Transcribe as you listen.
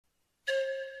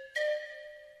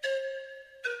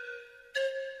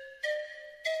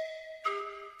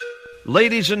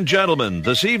Ladies and gentlemen,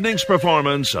 this evening's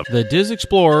performance of The Diz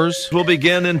Explorers will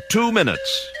begin in 2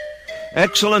 minutes.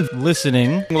 Excellent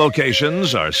listening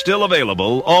locations are still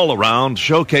available all around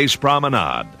Showcase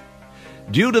Promenade.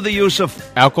 Due to the use of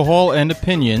alcohol and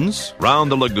opinions around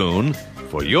the lagoon,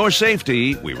 for your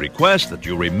safety, we request that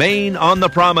you remain on the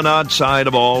promenade side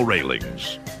of all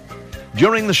railings.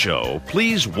 During the show,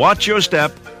 please watch your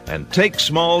step and take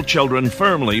small children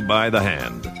firmly by the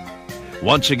hand.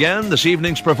 Once again, this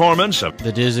evening's performance of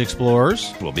The Diz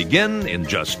Explorers will begin in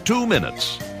just 2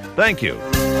 minutes. Thank you.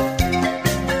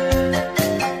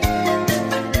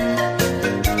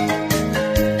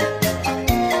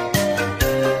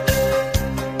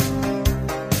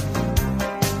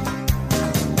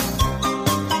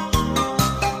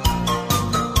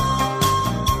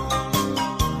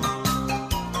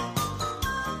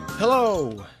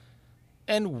 Hello,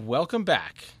 and welcome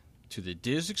back to the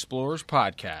Diz Explorers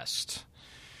podcast,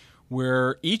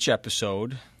 where each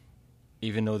episode,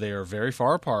 even though they are very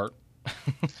far apart,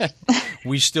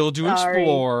 we still do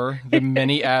explore the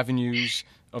many avenues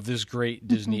of this great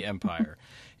Disney empire.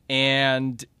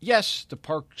 And yes, the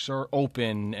parks are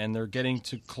open, and they're getting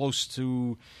close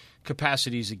to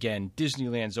capacities again.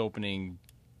 Disneyland's open.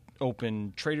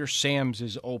 Trader Sam's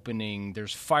is opening.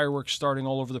 There's fireworks starting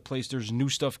all over the place. There's new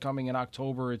stuff coming in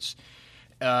October. It's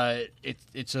a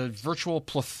virtual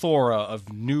plethora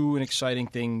of new and exciting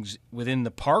things within the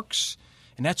parks,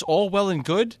 and that's all well and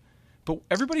good, but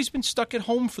everybody's been stuck at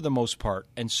home for the most part.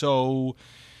 And so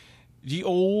the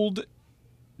old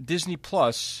Disney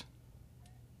Plus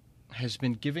has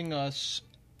been giving us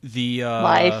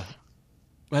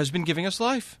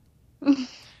life.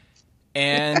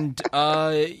 And,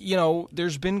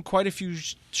 there's been quite a few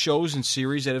shows and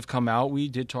series that have come out. We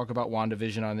did talk about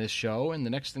WandaVision on this show, and the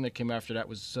next thing that came after that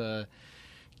was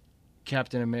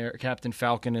Captain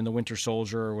Falcon and the Winter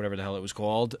Soldier, or whatever the hell it was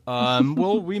called.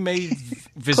 We may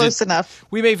visit... Close enough.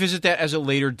 We may visit that as a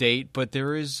later date, but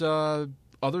there is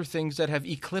other things that have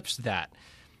eclipsed that.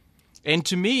 And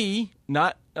to me,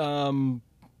 not...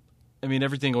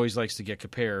 everything always likes to get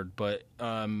compared, but,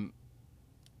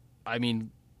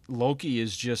 Loki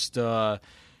is just I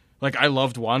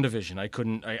loved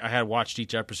WandaVision. I had watched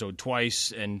each episode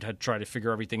twice and had tried to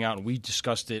figure everything out, and we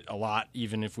discussed it a lot,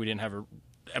 even if we didn't have an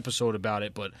episode about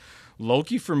it. But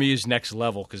Loki for me is next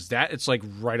level, because it's like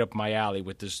right up my alley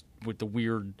with the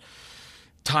weird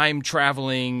time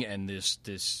traveling and the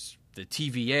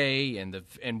TVA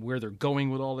and where they're going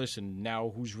with all this, and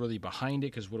now who's really behind it,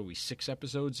 because what are we, 7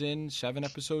 episodes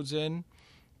in?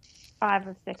 5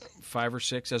 of 6. 5 or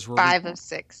 6 as we're 5 of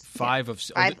 6. 5 of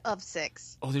 6. 5 of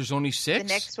 6. Oh, there's only 6? The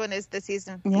next one is the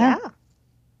season. Yeah.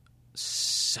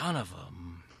 Son of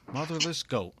a motherless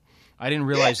goat. I didn't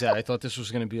realize that. I thought this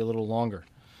was going to be a little longer.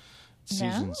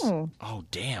 Seasons. No. Oh,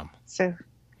 damn. So,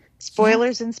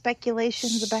 spoilers and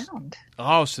speculations abound.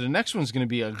 Oh, so the next one's going to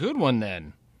be a good one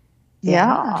then.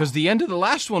 Yeah. Because the end of the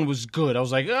last one was good. I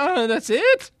was like, that's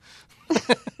it?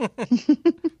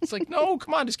 It's like, no,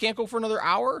 come on. This can't go for another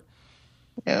hour.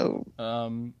 No.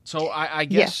 So I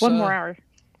guess... Yeah, one more hour.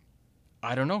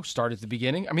 I don't know. Start at the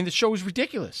beginning. The show is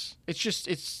ridiculous.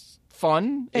 It's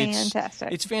fun.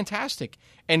 Fantastic. It's fantastic.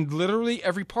 And literally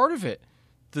every part of it.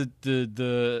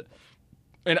 And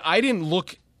I didn't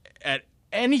look at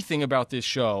anything about this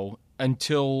show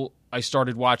until I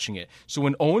started watching it. So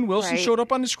when Owen Wilson showed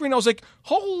up on the screen, I was like,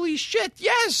 holy shit,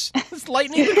 yes! It's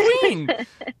Lightning McQueen!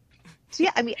 So,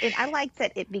 yeah, and I like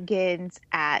that it begins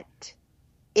at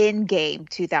Endgame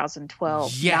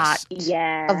 2012, yes.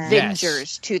 not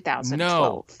Avengers 2012.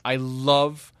 No, I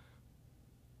love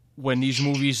when these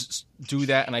movies do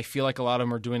that, and I feel like a lot of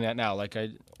them are doing that now.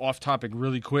 Off topic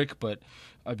really quick, but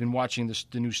I've been watching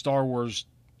the new Star Wars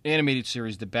animated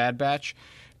series, The Bad Batch,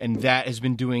 and that has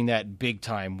been doing that big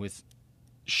time with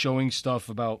showing stuff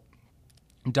about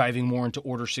diving more into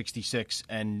Order 66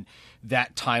 and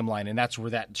that timeline, and that's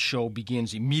where that show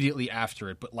begins immediately after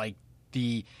it, but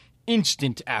the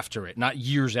instant after it, not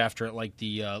years after it, like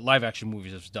the live-action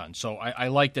movies have done. So I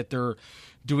like that they're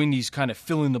doing these kind of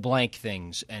fill-in-the-blank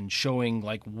things and showing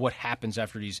what happens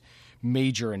after these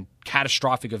major and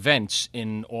catastrophic events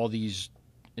in all these,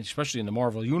 especially in the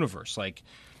Marvel universe.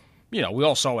 We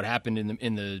all saw what happened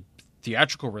in the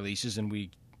theatrical releases, and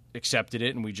we accepted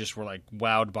it, and we just were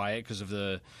wowed by it because of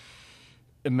the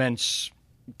immense...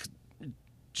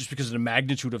 just because of the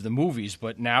magnitude of the movies.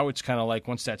 But now it's kind of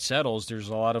once that settles, there's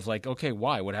a lot of okay,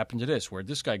 why? What happened to this? Where'd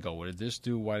this guy go? What did this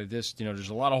do? Why did this? There's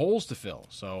a lot of holes to fill.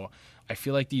 So I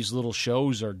feel like these little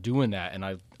shows are doing that, and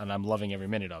I'm loving every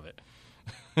minute of it.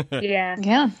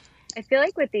 Yeah. I feel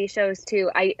like with these shows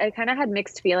too, I kind of had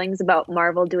mixed feelings about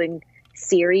Marvel doing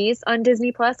series on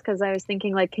Disney Plus, because I was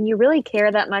thinking, like, can you really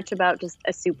care that much about just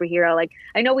a superhero? Like,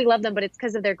 I know we love them, but it's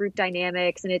because of their group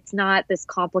dynamics and it's not this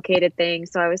complicated thing.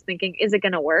 So I was thinking, is it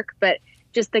going to work? But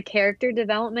just the character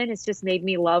development has just made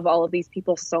me love all of these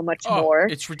people so much more.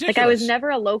 It's ridiculous. Like, I was never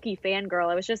a Loki fangirl.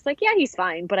 I was just like, yeah, he's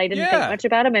fine, but I didn't think much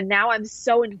about him, and now I'm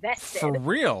so invested. For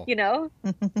real. You know?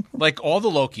 Like all the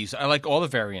Lokis. I like all the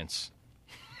variants.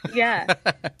 Yeah.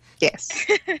 Yes.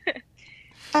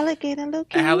 Alligator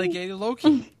Loki. Alligator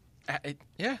Loki.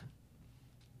 Yeah.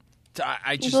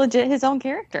 I He's just legit his own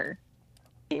character.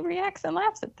 He reacts and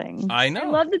laughs at things. I know. I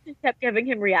love that they kept giving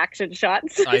him reaction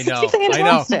shots. I know. It's I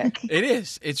know. fantastic. It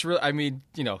is. It's real. I mean,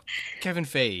 you know, Kevin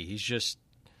Feige, he's just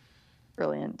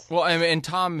Brilliant. well. I mean, and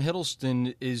Tom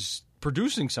Hiddleston is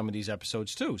producing some of these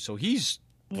episodes too, so he's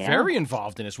very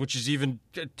involved in this, which is even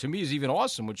to me is even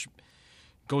awesome. Which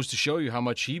goes to show you how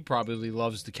much he probably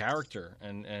loves the character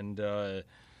and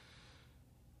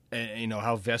you know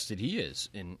how vested he is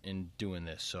in doing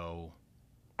this. So.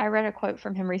 I read a quote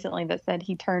from him recently that said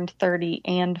he turned 30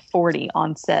 and 40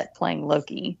 on set playing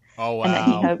Loki. Oh, wow. And that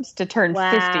he hopes to turn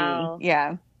Wow. 50.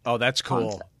 Yeah. Oh, that's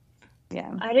cool.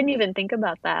 Yeah. I didn't even think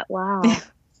about that. Wow.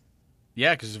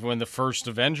 Yeah, because when the first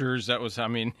Avengers, that was, I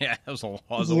mean, yeah, that was a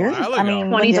while Years? ago. I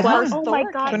mean, 2012. Yeah. Oh my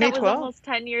God, that was 2012. almost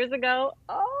 10 years ago.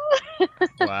 Oh.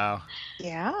 Wow.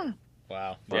 Yeah.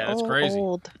 Wow. We're Yeah, that's all crazy.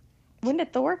 Old. When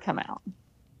did Thor come out?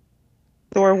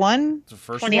 Thor 1? The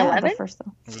first 2011? Yeah, the first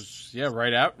one. It was, yeah,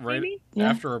 right Maybe? Yeah.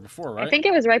 after or before, right? I think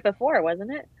it was right before,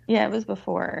 wasn't it? Yeah, it was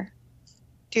before.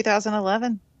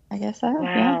 2011. I guess so.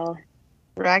 Yeah. Wow.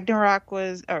 Ragnarok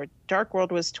was, or Dark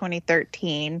World was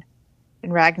 2013,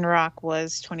 and Ragnarok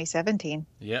was 2017.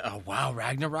 Yeah. Oh, wow.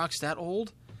 Ragnarok's that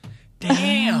old?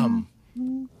 Damn.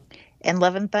 And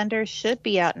Love and Thunder should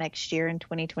be out next year in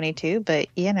 2022, but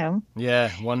you know, Yeah,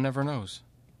 one never knows.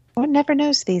 one never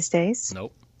knows these days.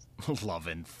 Nope. Love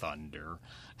and Thunder.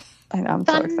 I'm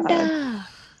so excited.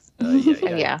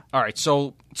 Yeah. All right,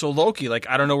 so Loki, like,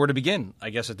 I don't know where to begin.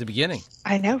 I guess at the beginning.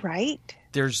 I know, right?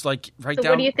 There's like right So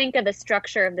down. what do you think of the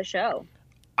structure of the show?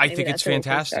 I Maybe think it's that's where we can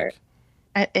fantastic.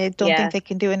 I don't Yeah. think they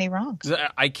can do any wrong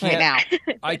I can't. right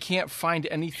now. I can't find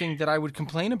anything that I would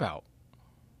complain about.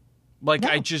 Like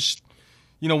I just,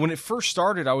 you know, when it first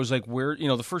started, I was like, where, you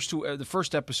know, the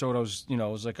first episode, I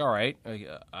was like, all right,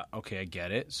 okay, I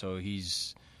get it. So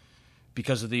he's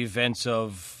because of the events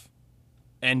of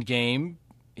Endgame,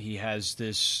 he has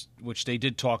this, which they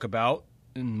did talk about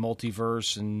in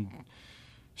multiverse and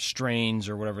strains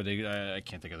or whatever I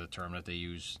can't think of the term that they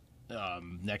use. The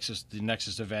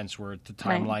Nexus events where the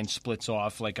timeline splits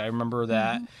off. Like I remember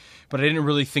that, but I didn't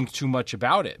really think too much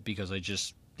about it because I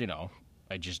just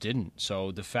didn't.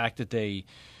 So the fact that they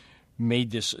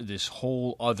made this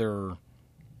whole other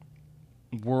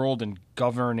world and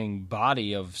governing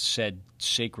body of said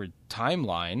sacred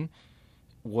timeline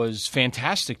was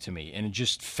fantastic to me, and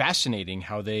just fascinating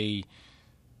how they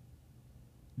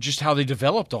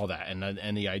developed all that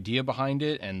and the idea behind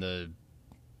it and the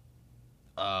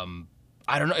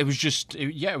I don't know. It was just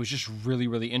really,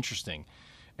 really interesting,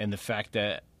 and the fact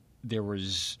that there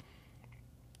was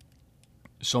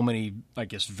so many, I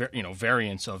guess,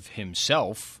 variants of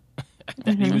himself.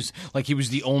 That he was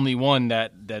the only one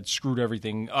that screwed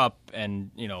everything up,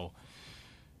 and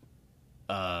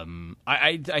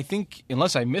I think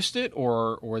unless I missed it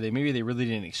or they really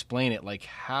didn't explain it, like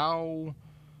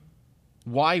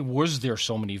why was there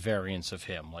so many variants of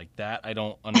him like that? I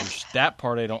don't understand that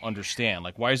part. I don't understand.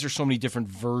 Like, why is there so many different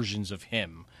versions of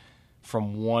him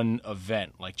from one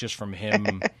event? Like, just from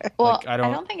him? Well, like, I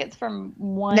don't think it's from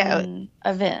one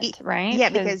event, right? Yeah,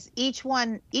 because each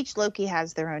Loki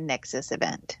has their own Nexus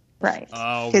event. Right.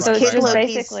 Oh, Because So Kid it's just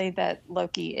Loki's- basically that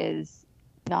Loki is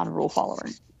non-rule follower.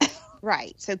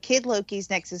 Right. So Kid Loki's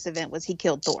Nexus event was he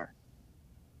killed Thor.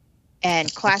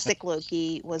 And classic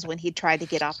Loki was when he tried to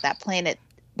get off that planet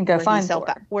And go where find he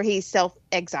Thor. where he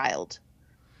self-exiled.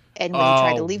 And when he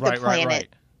tried to leave the planet, right.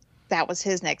 that was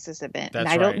his Nexus event. That's and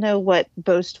I right. don't know what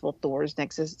Boastful Thor's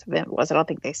Nexus event was. I don't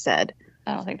think they said.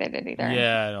 I don't think they did either.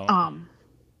 Yeah, I don't.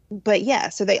 But yeah,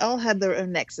 so they all had their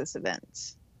own Nexus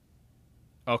events.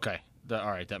 Okay. All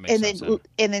right, that makes sense.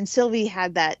 And then Sylvie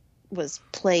had that was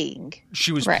playing.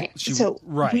 She was Right.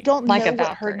 We don't Like know a what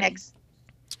her Valkyrie. next.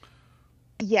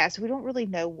 Yes, we don't really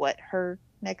know what her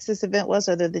Nexus event was,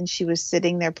 other than she was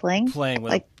sitting there playing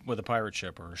with with a pirate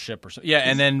ship or a ship or something. Yeah,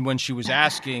 and then when she was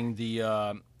asking the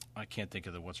I can't think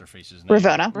of what's her face's name.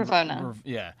 Ravonna.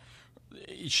 Yeah,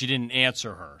 she didn't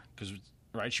answer her because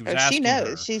she was Oh, asking she knows.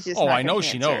 her. She's just oh, not I know gonna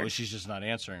she answer. knows. She's just not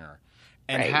answering her.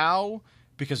 And Right. how?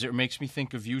 Because it makes me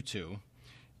think of you two.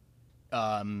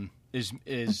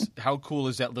 is how cool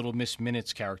is that little Miss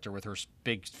Minutes character with her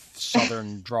big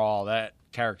Southern drawl? That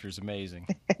character is amazing.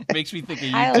 It makes me think of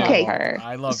you. I love her.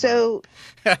 I love her. So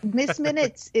Miss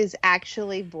Minutes is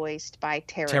actually voiced by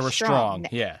Tara Strong.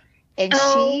 Yeah. And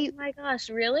oh my gosh,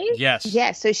 really? Yes.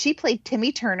 Yeah, so she played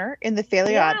Timmy Turner in The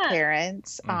Fairly Odd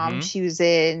Parents. She was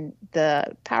in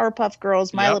the Powerpuff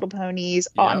Girls, My Little Ponies.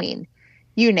 Oh, I mean,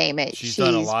 you name it. She's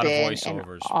done a lot of been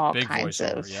voiceovers. in all Big kinds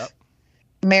voiceover. of Yep.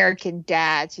 American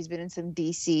Dad. She's been in some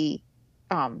DC.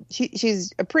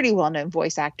 She's a pretty well-known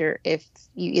voice actor. If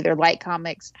you either like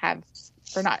comics, have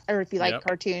or not, or if you like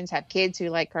cartoons, have kids who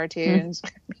like cartoons.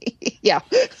 Yeah.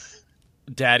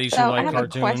 Daddies So who like I have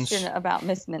cartoons. a question about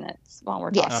Miss Minutes while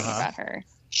we're talking about her.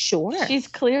 Sure. She's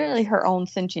clearly her own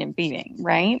sentient being,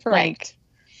 right? Correct.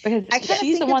 Like, I because kinda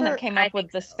she's the think of one her- that came I up with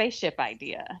think the so. spaceship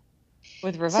idea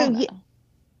with Ravonna.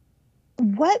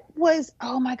 What was,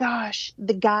 oh my gosh,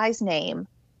 the guy's name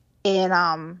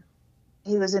in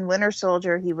he was in Winter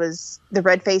Soldier. He was the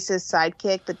Red Face's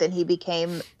sidekick, but then he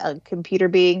became a computer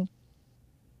being.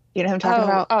 You know who I'm talking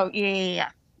about? Oh, yeah.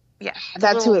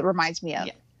 That's who it reminds me of.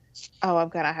 Yeah. Oh, I'm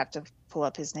gonna have to pull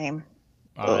up his name.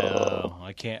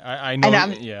 I can't. I know.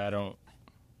 I don't.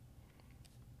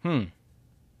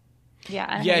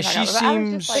 Yeah. Yeah, she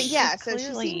seems. But yeah, she's so she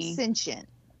clearly- seems sentient.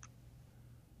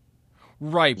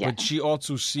 Right, Yeah. but she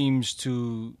also seems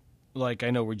to, like,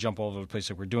 I know we jump all over the place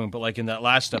like we're doing, but like in that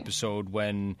last episode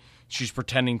when she's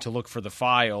pretending to look for the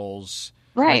files,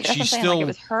 Right. like, That's what I'm she's saying. still. Like, it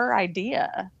was her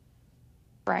idea,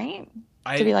 right?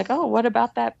 I, To be like, oh, what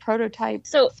about that prototype?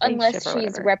 So spaceship unless or she's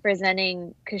whatever?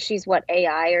 representing, because she's what,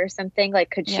 AI or something,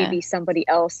 like could she Yeah. be somebody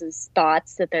else's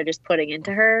thoughts that they're just putting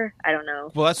into her? I don't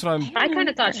know. well, that's what I'm. I kind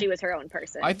of thought she was her own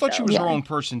person. I thought she so. was her Yeah. own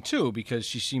person too because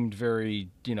she seemed very,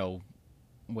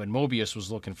 when Mobius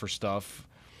was looking for stuff,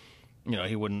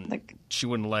 he wouldn't. Like, She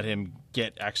wouldn't let him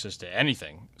get access to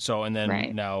anything. So, and then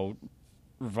Right. now,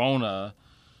 Ravonna,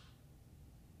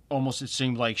 almost it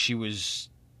seemed like she was.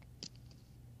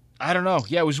 I don't know.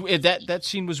 Yeah, it was that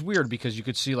scene was weird because you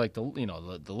could see like the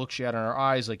look she had in her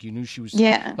eyes, like you knew she was.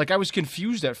 Yeah. Like I was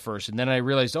confused at first, and then I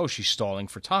realized, oh, she's stalling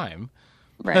for time.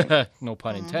 right. No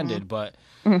pun intended, but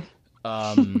Mhm.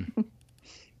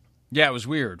 yeah, it was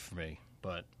weird for me,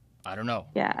 but I don't know.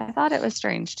 Yeah, I thought it was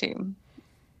strange too.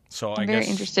 So I'm I very guess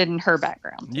interested in her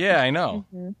background. Yeah, I know.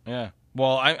 Mhm. Yeah.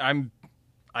 Well,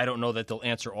 I don't know that they'll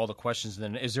answer all the questions.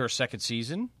 Then is there a second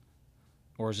season,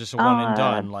 or is this a one and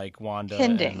done like Wanda?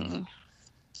 Pending.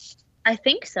 I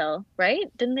think so, right?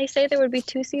 Didn't they say there would be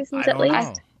 2 seasons I at don't least?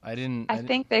 know. I didn't. I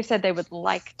think they said they would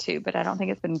like to, but I don't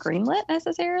think it's been greenlit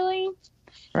necessarily.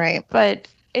 Right. But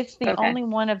it's the Okay. only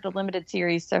one of the limited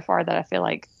series so far that I feel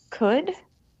like could,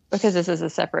 because this is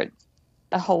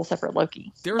a whole separate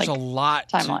Loki. There's a lot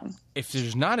timeline. If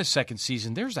there's not a second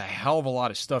season, there's a hell of a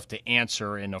lot of stuff to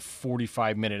answer in a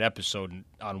 45-minute episode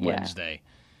on Wednesday.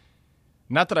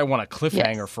 Not that I want a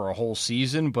cliffhanger for a whole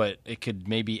season, but it could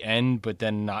maybe end, but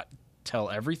then not tell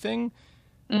everything.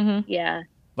 Mm-hmm. Yeah.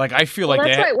 Like I feel Well, like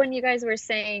that's they why when you guys were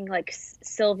saying like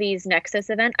Sylvie's Nexus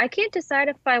event, I can't decide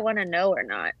if I want to know or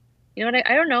not. You know what?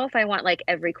 I don't know if I want like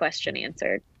every question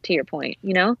answered. To your point,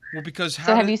 well because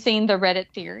So have you seen the Reddit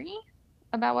theory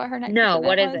about what her next? No, event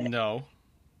what is was? it? No.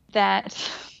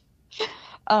 That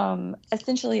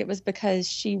essentially it was because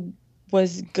she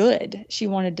was good. She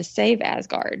wanted to save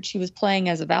Asgard. She was playing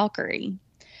as a Valkyrie.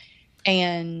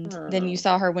 And then you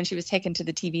saw her when she was taken to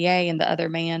the TVA and the other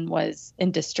man was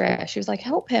in distress. She was like,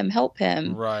 help him.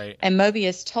 Right. And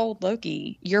Mobius told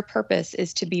Loki, your purpose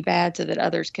is to be bad so that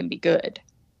others can be good.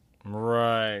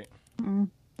 Right.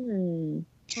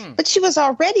 But she was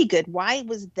already good. Why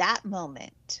was that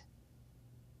moment?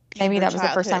 Maybe in that her was the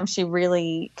first childhood? time she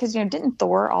really, because didn't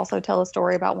Thor also tell a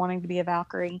story about wanting to be a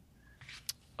Valkyrie?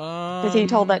 Because he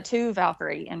told that to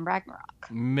Valkyrie in Ragnarok.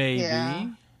 Maybe. Yeah.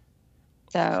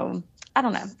 So I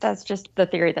don't know. That's just the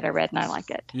theory that I read, and I like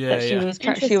it. Yeah, that she yeah. was she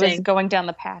was Interesting. going down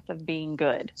the path of being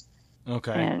good,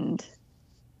 Okay. and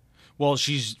Well,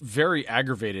 she's very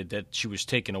aggravated that she was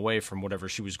taken away from whatever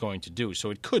she was going to do. So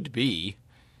it could be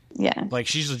yeah, like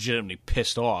she's legitimately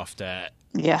pissed off that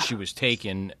yeah, she was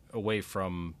taken away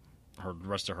from her the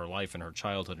rest of her life and her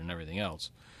childhood and everything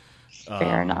else.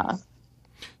 fair enough.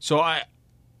 So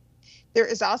There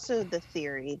is also the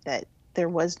theory that there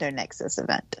was no Nexus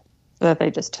event. So that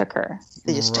they just took her.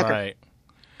 They just took her. right.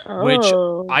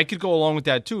 Oh. Which I could go along with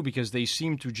that too because they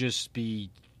seem to just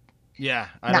be, I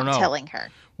don't know. Not telling her.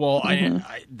 Well,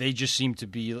 they just seem to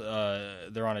be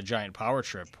they're on a giant power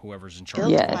trip. Whoever's in charge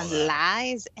Built of all on that.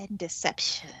 lies and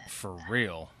deception. For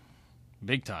real,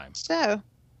 big time. So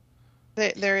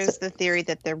there is the theory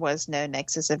that there was no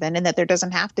Nexus event and that there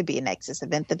doesn't have to be a Nexus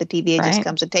event, that the TVA just Right.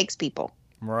 comes and takes people.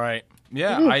 Right.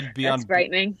 Yeah, Ooh, I'd be that's on.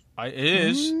 frightening. It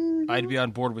is. I'd be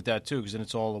on board with that too, because then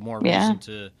it's all the more Yeah.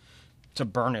 reason to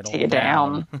burn it all Take it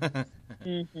down.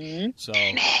 So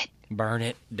burn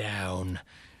it down.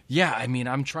 Yeah, I mean,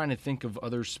 I'm trying to think of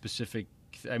other specific.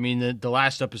 I mean, the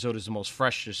last episode is the most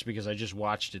fresh, just because I just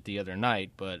watched it the other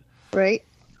night. But Right.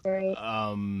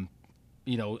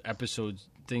 episodes,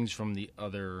 things from the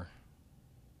other.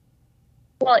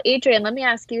 Well, Adrian, let me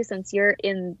ask you, since you're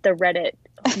in the Reddit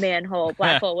manhole,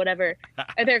 black hole, whatever,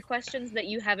 are there questions that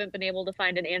you haven't been able to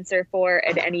find an answer for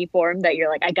in any form that you're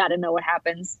like, I got to know what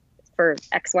happens for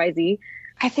XYZ?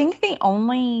 I think the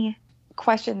only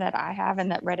question that I have,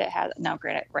 and that Reddit has, now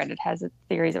granted, Reddit has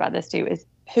theories about this too, is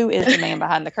who is the man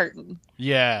behind the curtain?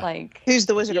 Yeah. Like, Who's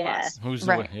the Wizard of Yeah. Oz? Who's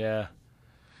Right. the yeah.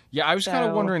 Yeah, I was kind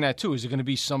of So- wondering that too. Is it going to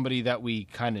be somebody that we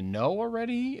kind of know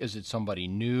already? Is it somebody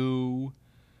new?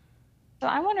 so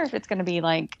I wonder if it's going to be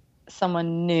like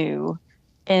someone new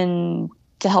to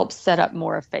help set up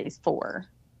more of Phase 4.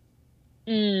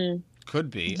 Could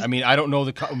be. I mean, I don't know.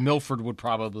 Milford would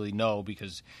probably know,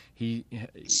 because he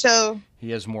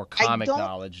has more comic don't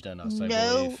knowledge than us, I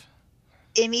know believe.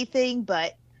 anything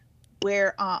but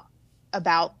where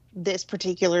about this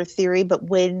particular theory, but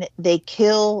when they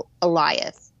kill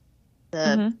Eliath,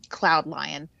 the cloud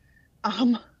lion,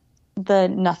 The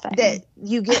nothing. that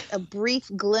you get a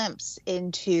brief glimpse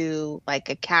into like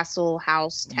a castle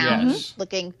house town Yes.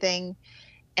 looking thing.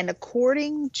 And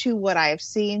according to what I have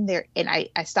seen there, and I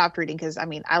stopped reading because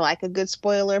I like a good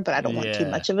spoiler, but I don't want too Yeah.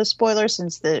 much of a spoiler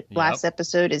since the last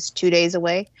episode is 2 days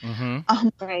away.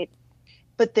 Right.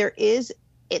 But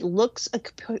it looks,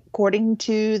 according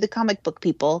to the comic book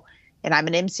people, and I'm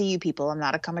an MCU people, I'm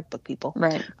not a comic book people,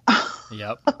 Right.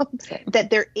 Yep. that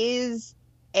there is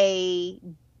a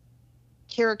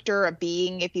character, a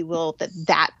being, if you will,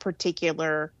 that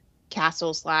particular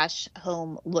castle /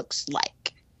 home looks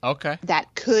like. Okay.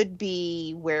 That could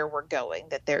be where we're going,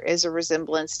 that there is a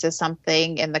resemblance to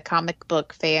something, and the comic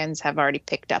book fans have already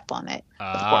picked up on it,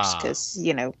 of course, because,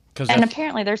 And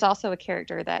apparently there's also a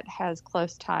character that has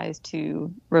close ties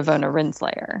to Ravonna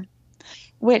Renslayer.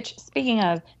 Which, speaking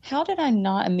of, how did I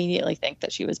not immediately think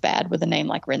that she was bad with a name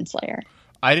like Renslayer?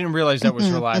 I didn't realize that was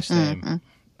her last name.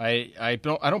 I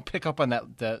don't pick up on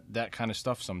that kind of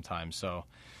stuff sometimes. So,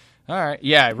 all right,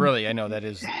 yeah, really, I know that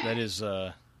is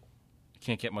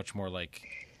can't get much more like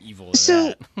evil than So,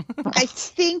 that. I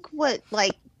think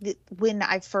when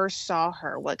I first saw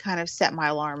her, what kind of set my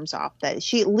alarms off, that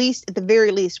she, at the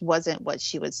very least, wasn't what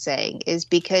she was saying, is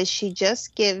because she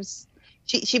just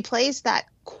she plays that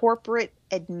corporate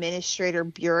administrator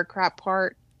bureaucrat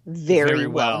part very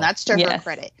well. And that's to her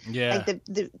credit. Yeah. Like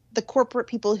the corporate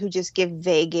people who just give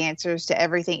vague answers to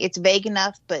everything. It's vague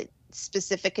enough, but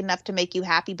specific enough to make you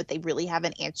happy, but they really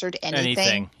haven't answered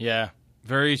anything. Yeah.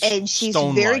 Very And she's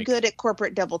stone-like. very good at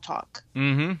corporate double talk.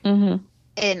 Mm-hmm.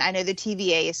 And I know the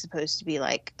TVA is supposed to be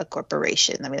like a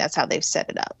corporation. I mean, that's how they've set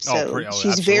it up. So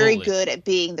she's absolutely. very good at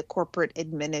being the corporate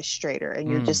administrator. And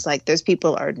you're just like, those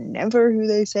people are never who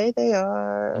they say they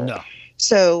are. No.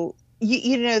 So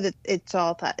you know that it's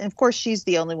all that. And of course, she's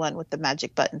the only one with the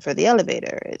magic button for the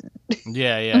elevator. And,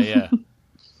 Yeah.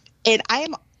 and I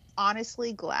am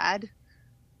honestly glad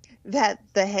that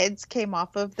the heads came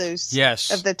off of those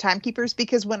of the timekeepers,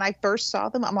 because when I first saw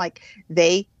them, I'm like,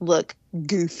 they look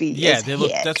goofy. Yeah, they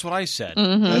look. That's what I said.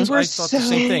 Mm-hmm. I thought the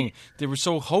same thing. They were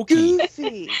so hokey.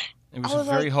 Goofy. It was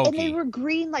very hokey. And they were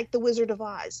green like the Wizard of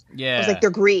Oz. Yeah. I was like,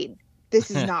 they're green. This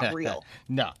is not real.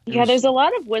 No. Yeah, there's a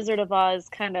lot of Wizard of Oz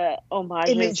kind of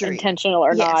homages, Imagery. intentional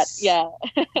or not. Yeah.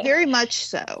 Very much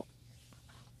so.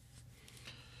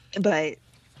 But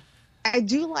I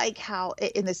do like how,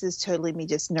 and this is totally me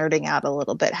just nerding out a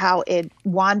little bit, how in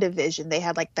WandaVision they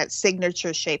had like that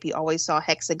signature shape. You always saw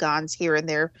hexagons here and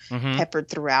there peppered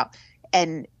throughout.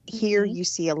 And here you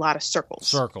see a lot of circles.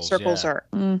 Circles are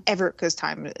ever, because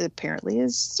time apparently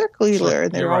is circular.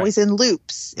 And they're always in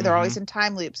loops. They're always in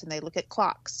time loops, and they look at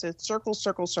clocks. So it's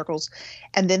circles.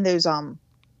 And then there's I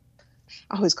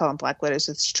always call them black widows.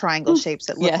 It's triangle shapes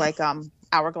that look like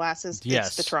hourglasses. Yes.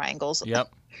 It's the triangles.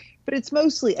 Yep. But it's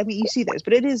mostly, I mean, you see those,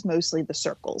 but it is mostly the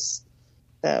circles.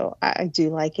 So I do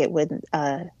like it when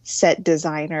a set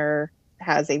designer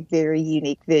has a very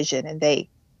unique vision and they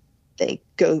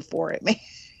go for it.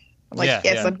 I'm like,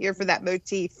 I'm here for that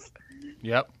motif.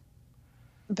 Yep.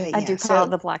 But I do call it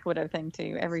the Black Widow thing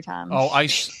too every time. Oh, I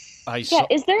Yeah, saw,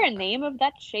 is there a name of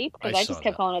that shape? Because I just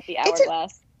kept calling it the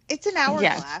hourglass. It's an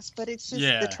hourglass, but it's just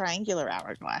the triangular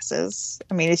hourglasses.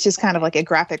 I mean, it's just kind of like a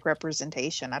graphic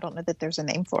representation. I don't know that there's a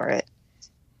name for it.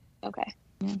 Okay.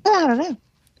 I don't know.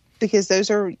 Because those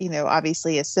are,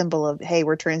 obviously a symbol of, hey,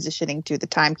 we're transitioning to the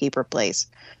timekeeper place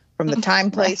from the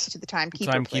time place to the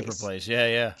timekeeper Timekeeper place.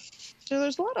 Yeah. So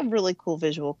there's a lot of really cool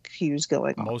visual cues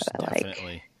going on. Most that I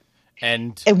definitely. like.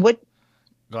 And what?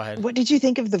 Go ahead. What did you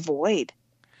think of the Void?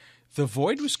 The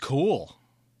Void was cool.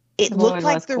 It The looked Void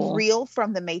like was the cool. reel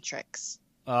from The Matrix.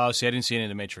 Oh, see, I didn't see any of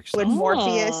the Matrix stuff. When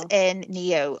Morpheus and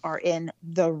Neo are in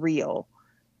the reel,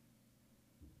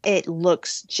 it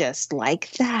looks just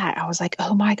like that. I was like,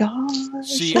 oh my gosh.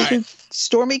 See, there's a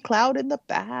stormy cloud in the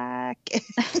back.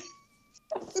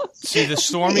 See, the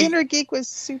The inner geek was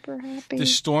super happy. The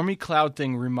stormy cloud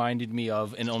thing reminded me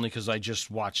of, and only because I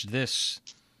just watched this.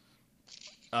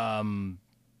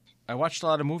 I watched a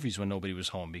lot of movies when nobody was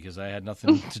home because I had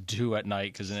nothing to do at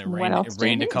night because it What rained. else It do you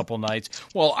rained a do? couple nights.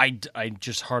 Well, I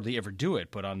just hardly ever do it,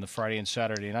 but on the Friday and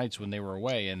Saturday nights when they were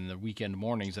away and the weekend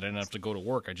mornings that I didn't have to go to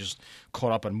work, I just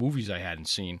caught up on movies I hadn't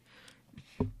seen.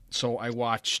 So I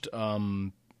watched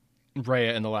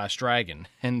Raya and the Last Dragon,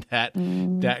 and that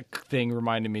thing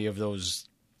reminded me of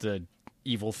the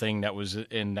evil thing that was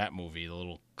in that movie, the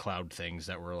little cloud things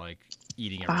that were like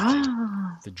eating everything.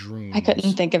 The drones. I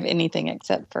couldn't think of anything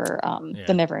except for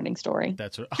the Neverending Story.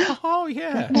 That's what. Oh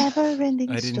yeah.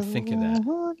 Never-ending I didn't think of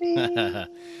that.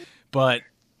 But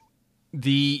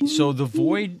the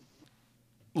Void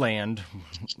Land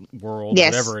world,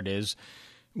 Yes. whatever it is,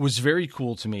 was very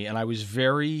cool to me, and I was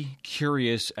very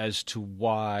curious as to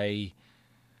why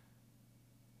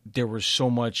there was so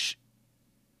much.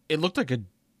 It looked like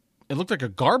a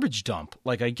garbage dump.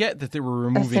 Like, I get that they were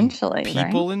removing Essentially,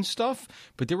 people right? and stuff,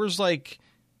 but there was like,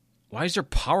 why is there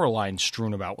power lines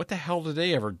strewn about? What did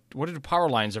the power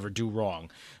lines ever do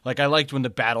wrong? Like, I liked when the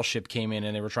battleship came in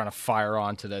and they were trying to fire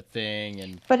onto that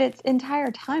thing. But it's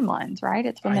entire timelines, right?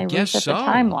 It's when I they guess reset so. the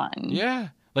timeline. Yeah.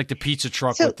 Like the pizza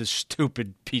truck So- with the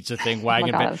stupid pizza thing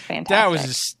wagging. God, back. that was fantastic. That was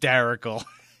hysterical.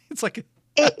 It's like,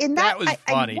 And that was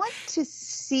funny. I want to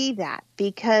see that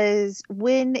because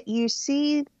when you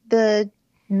see the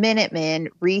Minutemen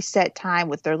reset time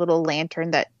with their little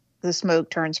lantern that the smoke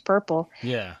turns purple,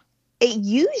 yeah. it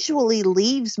usually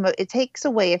leaves it takes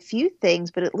away a few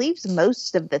things, but it leaves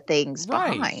most of the things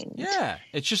behind. Yeah.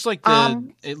 It's just like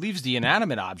it leaves the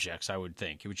inanimate objects, I would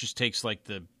think. It just takes like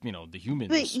the humans.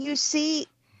 But you see,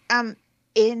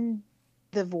 in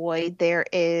the Void, there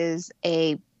is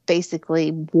a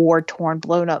basically war-torn,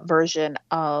 blown-up version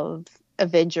of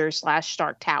Avengers /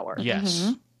 Stark Tower. Yes.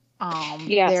 Mhm.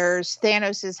 Yes. There's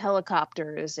Thanos'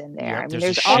 helicopters in there. Yep, I mean, there's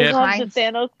there's a all ship. I love kinds. the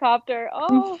Thanos copter.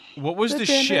 Oh, What was The the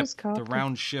Thanos ship? The copter.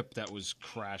 round ship that was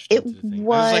crashed It into the thing. I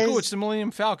was like, was- oh, it's the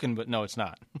Millennium Falcon, but no, it's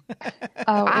not. Oh,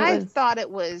 I it was, thought it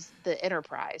was the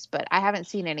Enterprise, but I haven't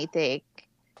seen anything.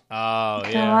 Oh,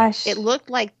 yeah. gosh. It looked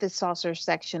like the saucer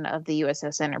section of the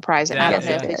USS Enterprise, and That- I don't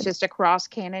know if yeah. it's just a cross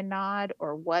cannon nod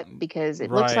or what, because it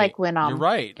looks Right. like when You're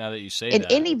right, now that you say in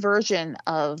that. any version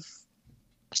of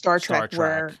Star Trek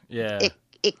where Yeah.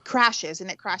 it crashes, and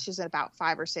it crashes about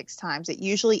 5 or 6 times. It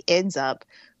usually ends up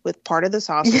with part of the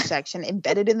saucer section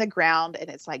embedded in the ground, and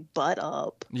it's like butt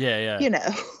up. yeah. You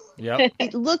know, Yep.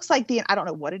 it looks like I don't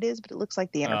know what it is, but it looks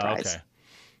like the Enterprise. Okay.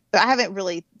 But I haven't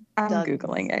really. I'm done-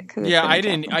 Googling it. 'cause it's Yeah, gonna I drive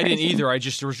didn't me crazy. either.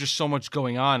 There was just so much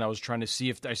going on. I was trying to see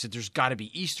if I said there's got to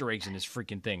be Easter eggs in this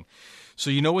freaking thing. So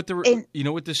you know what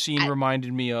the scene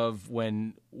reminded me of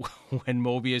when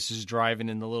Mobius is driving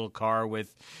in the little car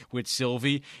with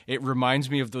Sylvie. It reminds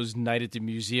me of those Night at the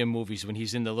Museum movies when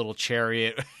he's in the little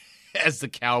chariot as the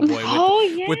cowboy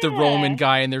with the Roman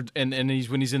guy, and he's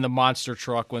when he's in the monster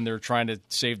truck when they're trying to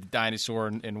save the dinosaur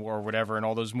and or whatever, and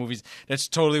all those movies. That's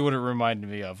totally what it reminded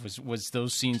me of was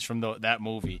those scenes from that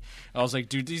movie. I was like,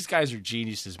 dude, these guys are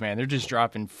geniuses, man. They're just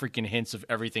dropping freaking hints of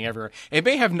everything everywhere. It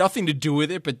may have nothing to do with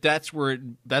it, but that's where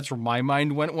my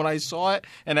mind went when I saw it,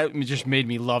 and it just made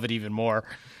me love it even more.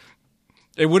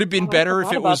 It would have been better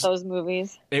if it was those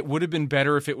movies. It would have been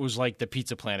better if it was like the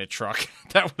Pizza Planet truck.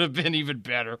 That would have been even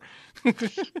better.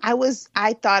 I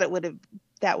thought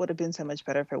that would have been so much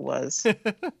better if it was.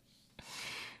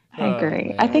 I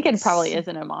agree. I think it probably is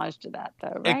an homage to that,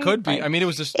 though. Right? It could be. Like, I mean, it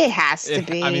was just. It has to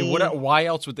be. I mean, why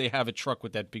else would they have a truck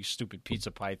with that big stupid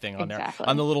pizza pie thing on Exactly. there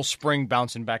on the little spring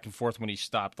bouncing back and forth when he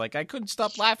stopped? Like, I couldn't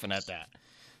stop laughing at that.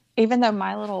 even though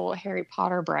my little Harry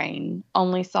Potter brain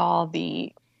only saw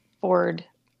the Ford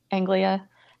Anglia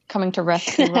coming to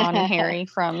rescue Ron and Harry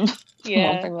from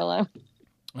Whomping Willow.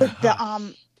 But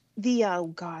the oh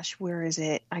gosh, where is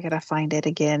it? I gotta find it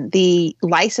again. The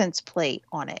license plate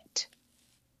on it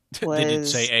was, Did it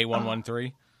say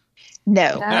A113?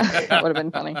 No. That would have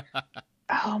been funny.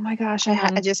 Oh my gosh,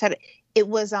 I just had it. It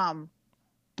was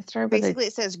It started with basically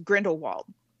it says Grindelwald.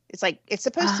 It's like it's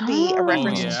supposed to be a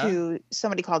reference yeah. to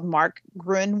somebody called Mark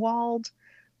Grunwald,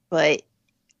 but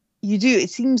it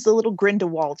seems a little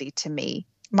Grindelwaldy to me.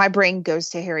 my brain goes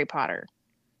to Harry Potter,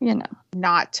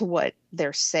 not to what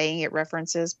they're saying it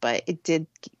references, but it did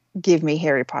give me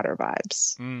Harry Potter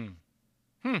vibes.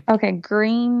 Okay,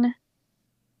 Green,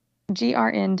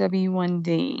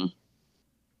 GRNW1D.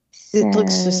 It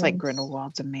looks just like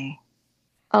Grindelwald to me.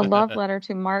 A love letter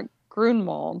to Mark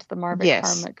Grunwald, the Marvick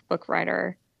comic book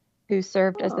writer, who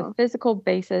served as the physical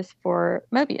basis for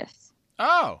Mobius.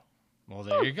 Oh, well,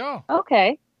 there you go.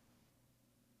 Okay.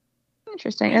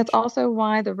 Interesting. It's also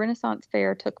why the Renaissance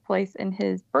Fair took place in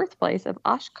his birthplace of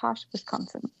Oshkosh,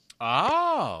 Wisconsin.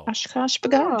 Oh. Oshkosh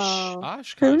bagosh.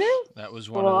 Oshkosh. Who knew? That was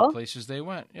one of the places they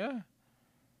went. Yeah.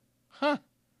 Huh.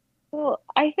 Well,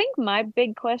 I think my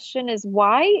big question is,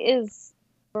 why is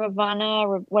Ravana,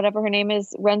 whatever her name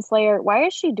is, Renslayer, why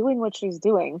is she doing what she's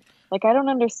doing? Like, I don't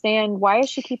understand. Why is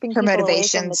she keeping her people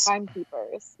motivations away from the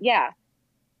timekeepers? Yeah.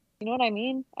 You know what I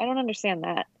mean? I don't understand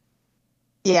that.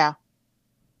 Yeah.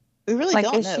 We really Like,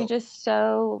 don't is know. she just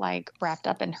so, like, wrapped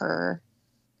up in her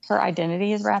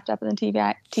identity is wrapped up in the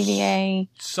TVA?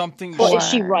 Something. Well, is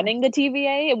she running the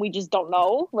TVA and we just don't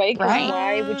know, right? 'Cause Right.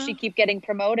 why would she keep getting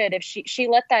promoted if she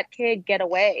let that kid get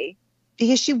away?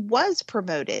 Because she was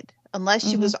promoted, unless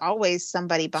she was always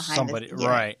somebody behind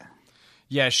right.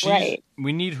 Yeah, she's Right.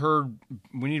 we need her.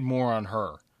 We need more on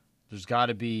her. There's got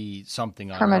to be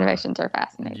something on her. Her motivations are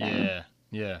fascinating. Yeah.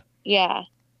 Yeah. Yeah.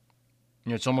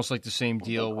 It's almost like the same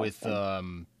deal with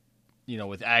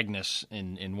with Agnes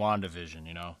in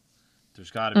WandaVision,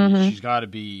 There's got to be she's got to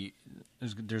be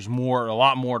there's a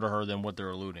lot more to her than what they're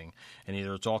alluding. And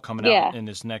either it's all coming out in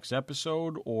this next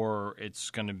episode, or it's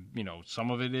going to,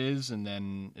 some of it is, and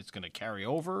then it's going to carry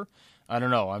over. I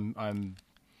don't know. I'm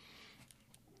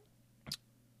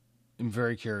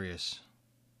very curious.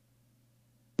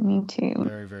 Me too.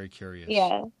 Very, very curious.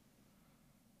 Yeah.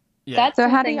 Yeah. That's So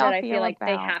how do something y'all that I feel feel like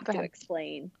they about- have go to ahead.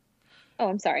 explain. Oh,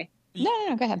 I'm sorry.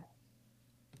 No, go ahead.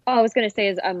 All I was going to say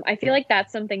is I feel like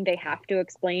that's something they have to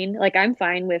explain. Like, I'm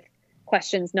fine with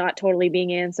questions not totally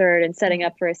being answered and setting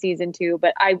up for a season 2,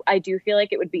 but I do feel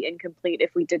like it would be incomplete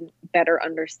if we didn't better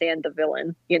understand the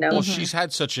villain, Well, she's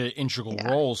had such an integral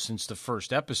role since the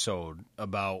first episode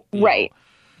about right.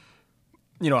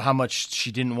 How much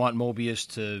she didn't want Mobius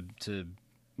to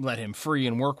let him free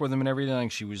and work with him and everything.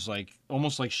 She was like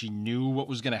almost like she knew what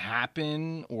was going to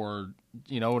happen, or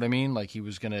you know what I mean? Like he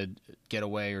was going to get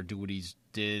away or do what he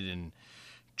did and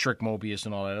trick Mobius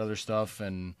and all that other stuff.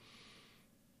 And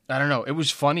I don't know. It was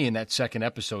funny in that second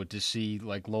episode to see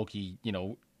like Loki,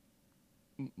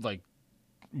 like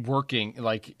working.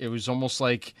 Like it was almost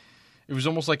like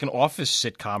an Office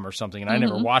sitcom or something. And I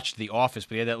never watched The Office,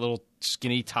 but he had that little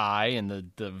skinny tie and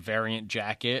the variant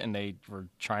jacket, and they were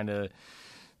trying to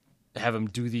have him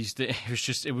do these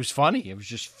things. It was funny. It was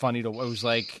just funny I was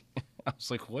like,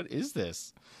 what is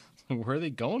this? Where are they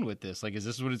going with this? Like, is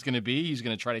this what it's going to be? He's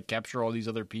going to try to capture all these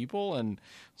other people? And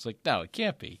it's like, no, it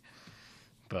can't be.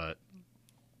 But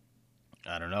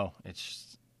I don't know.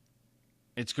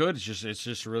 It's good. It's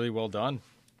just really well done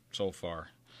so far.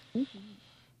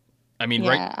 I mean,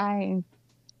 right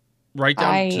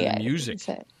down to the music.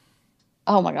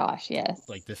 Oh my gosh, yes.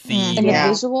 Like the theme. And the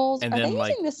visuals. And are then, they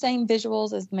using the same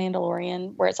visuals as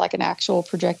Mandalorian, where it's like an actual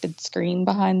projected screen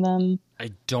behind them? I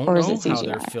don't or know is it how CGI?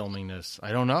 they're filming this.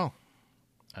 I don't know.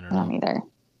 I don't either.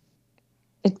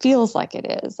 It feels like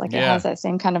it is. Like it has that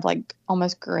same kind of like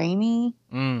almost grainy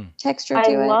texture to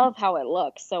it. I love how it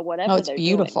looks. So whatever it's they're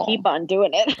beautiful. doing, keep on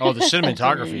doing it. Oh, the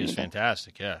cinematography is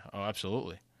fantastic. Yeah. Oh,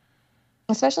 absolutely.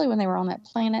 Especially when they were on that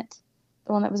planet,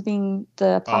 the one that was being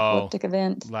the apocalyptic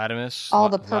event. Latimus. All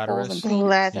the purples and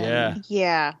pinks.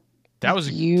 Yeah. That was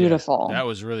beautiful. That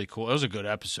was really cool. It was a good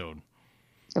episode.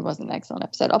 It was an excellent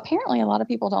episode. Apparently, a lot of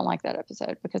people don't like that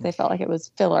episode because they felt like it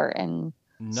was filler and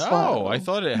slow. I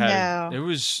thought it had. It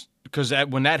was because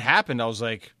when that happened, I was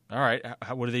like, "All right,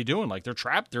 what are they doing? Like they're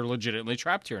trapped. They're legitimately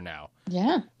trapped here now.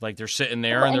 Yeah, like they're sitting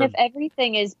there, and if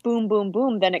everything is boom, boom,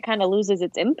 boom, then it kind of loses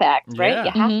its impact, right? Yeah.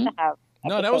 You have to have.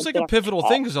 No, that was like a pivotal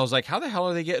thing because I was like, "How the hell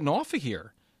are they getting off of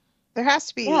here?" There has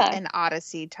to be an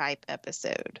Odyssey type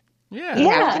episode. Yeah,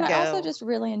 and I also just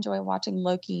really enjoy watching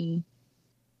Loki.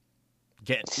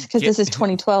 Because this is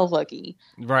 2012 Loki,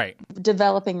 right?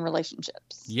 Developing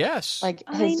relationships. Yes, like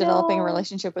his developing a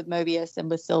relationship with Mobius and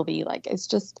with Sylvie. Like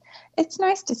it's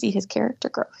nice to see his character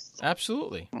growth.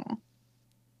 Absolutely.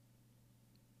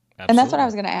 And that's what I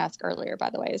was going to ask earlier,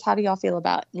 by the way, is how do y'all feel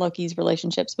about Loki's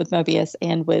relationships with Mobius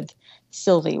and with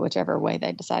Sylvie, whichever way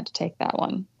they decide to take that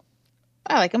one?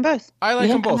 I like them both. I like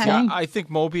them both. Yeah, I think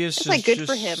Mobius is like good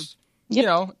for him. You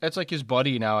know, it's like his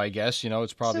buddy now, I guess. You know,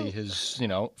 it's probably his,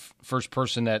 first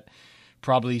person that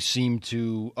probably seemed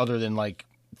to, other than like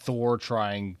Thor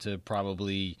trying to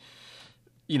probably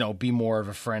be more of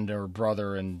a friend or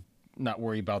brother and not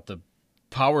worry about the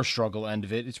power struggle end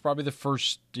of it. It's probably the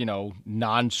first,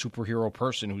 non-superhero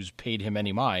person who's paid him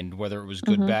any mind, whether it was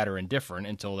good, bad, or indifferent,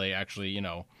 until they actually,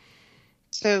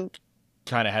 So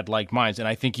kind of had like minds. And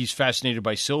I think he's fascinated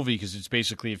by Sylvie because it's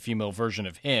basically a female version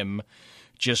of him,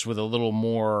 just with a little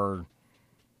more.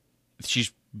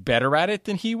 She's better at it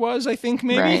than he was, I think,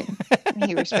 maybe. Right.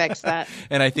 he respects that.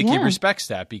 And I think he Yeah. respects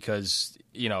that because,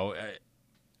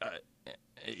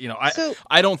 So-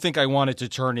 I don't think I want it to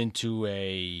turn into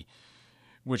a,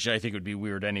 which I think would be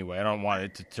weird anyway. I don't want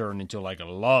it to turn into like a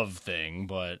love thing,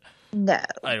 but No,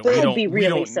 I but I'd don't, be we really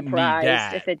don't need surprised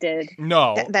that. if it did.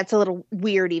 No, that's a little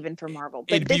weird even for Marvel.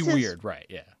 But it'd be this is, weird, right?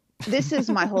 Yeah. This is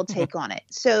my whole take on it.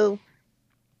 So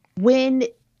when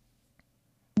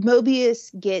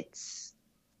Mobius gets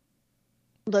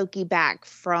Loki back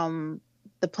from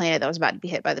the planet that was about to be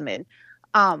hit by the moon,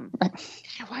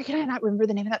 why can I not remember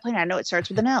the name of that planet? I know it starts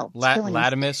with an L. It's killing me.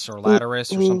 Latimus or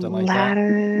Lateris or something like that.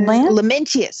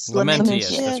 Lamentius.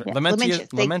 Lamentius. That's right. Yeah. Lamentius.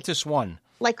 They- Lamentus one.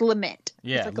 like lament.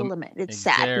 Yeah, It's like a lament. It's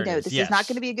there sad. it is. This Yes. is not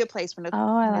going to be a good place when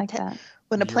Oh, I like that.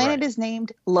 when a You're planet right. is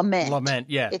named Lament. Lament.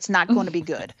 Yeah. It's not going to be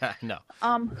good. No.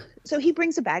 So he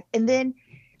brings it back, and then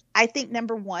I think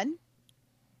number one,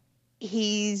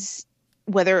 he's,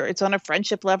 whether it's on a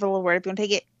friendship level or wherever you want to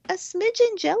take it, a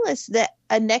smidgen jealous that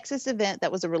a Nexus event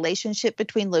that was a relationship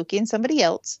between Loki and somebody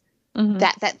else Mhm.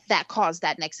 that caused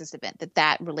that Nexus event,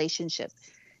 that relationship.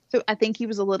 So I think he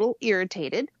was a little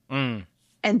irritated, Mm.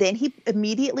 and then he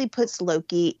immediately puts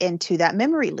Loki into that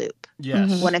memory loop. Yes.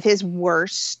 Mhm. One of his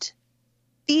worst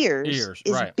fears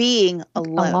is right. being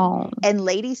alone. Alone. And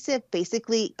Lady Sif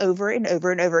basically over and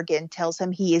over and over again tells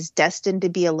him he is destined to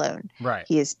be alone. Right.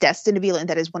 He is destined to be alone.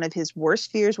 That is one of his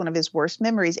worst fears, one of his worst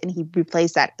memories, and he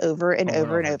replays that over and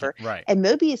over and over. Right. And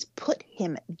Mobius put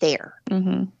him there,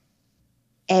 Mm-hmm.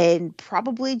 and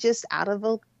probably just out of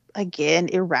again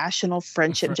irrational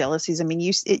friendship jealousies. I mean,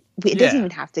 it doesn't even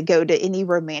have to go to any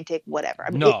romantic whatever. I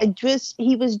mean, No.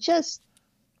 he was just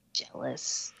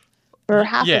jealous for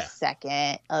half Yeah. a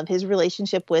second of his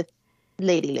relationship with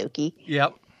Lady Loki.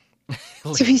 Yep.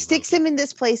 So he sticks him in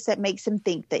this place that makes him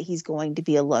think that he's going to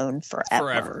be alone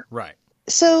forever. Right.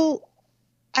 So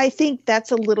I think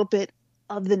that's a little bit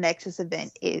of the Nexus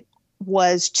event. It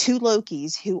was two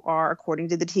Lokis who are, according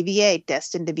to the TVA,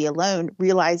 destined to be alone,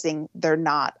 realizing they're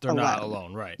not They're alone. not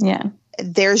alone. Right. Yeah.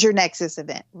 There's your Nexus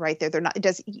event right there. They're not.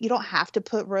 You don't have to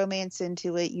put romance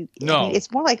into it. No. I mean,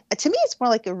 it's more like, to me, it's more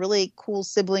like a really cool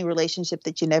sibling relationship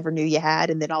that you never knew you had,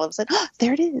 and then all of a sudden,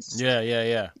 there it is. Yeah.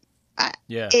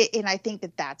 And I think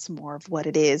that that's more of what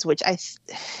it is, which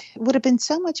would have been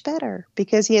so much better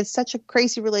because he had such a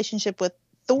crazy relationship with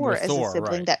Thor as a sibling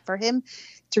right. that for him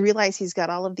to realize he's got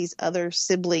all of these other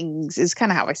siblings is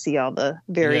kind of how I see all the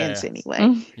variants anyway.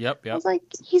 Mm. Yep. I was like,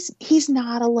 he's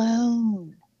not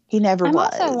alone. He never I'm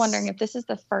was. also wondering if this is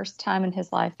the first time in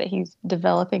his life that he's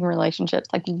developing relationships,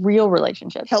 like real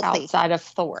relationships Healthy. outside of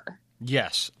Thor.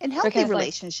 Yes. And healthy because, like,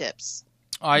 relationships.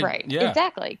 Right. Yeah.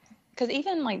 Exactly. Because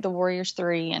even like the Warriors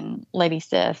 3 and Lady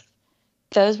Sif,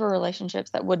 those were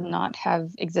relationships that would not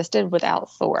have existed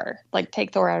without Thor. Like,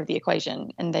 take Thor out of the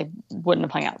equation and they wouldn't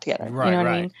have hung out together. Right. You know what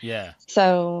right. I mean? Yeah.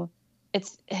 So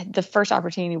it's the first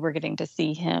opportunity we're getting to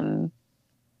see him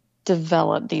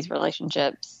develop these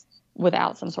relationships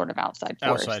without some sort of outside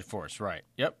force. Outside force. Right.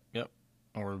 Yep.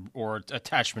 Or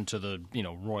attachment to the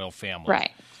royal family.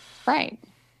 Right.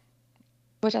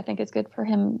 Which I think is good for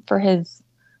him, for his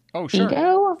Oh, sure.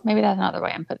 ego. Maybe that's not the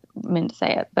way I'm meant to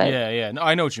say it, but Yeah. No,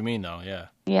 I know what you mean, though.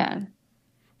 Yeah.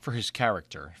 For his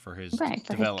character, for his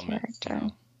development. His character.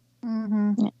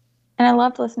 Mm-hmm. Yeah. And I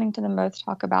loved listening to them both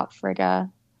talk about Frigga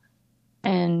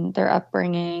and their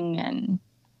upbringing, and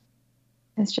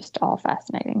it's just all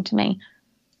fascinating to me.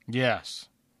 Yes.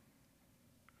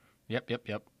 Yep.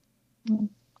 Mm.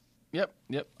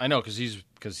 Yep. I know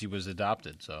because he was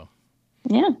adopted. So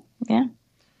Yeah.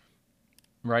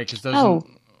 right because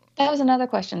That was another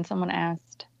question someone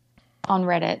asked on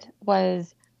Reddit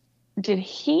was, did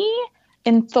he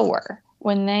in Thor,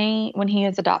 when he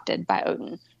is adopted by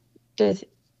Odin, does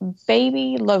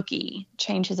baby Loki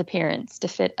change his appearance to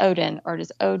fit Odin, or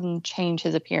does Odin change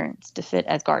his appearance to fit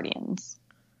Asgardians?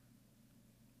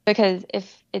 Because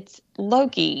if it's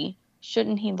Loki,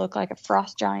 shouldn't he look like a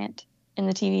frost giant in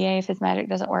the TVA if his magic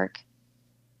doesn't work?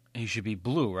 he should be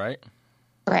blue, right?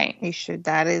 Right. He should.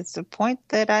 That is a point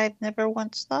that I've never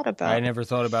once thought about. I never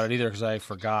thought about it either because I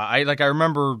forgot. I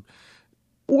remember.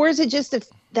 Or is it just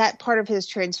that part of his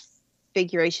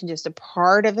transfiguration, just a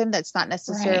part of him that's not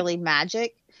necessarily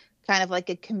magic? kind of like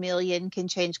a chameleon can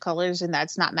change colors, and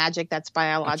that's not magic, that's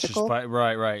biological.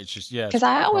 Right. It's just, yeah. Because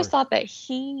I always thought that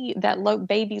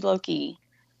baby Loki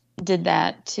did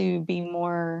that to be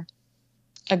more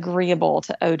agreeable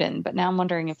to Odin, but now I'm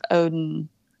wondering if Odin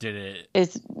did it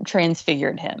is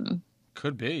transfigured him.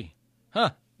 Could be. Huh.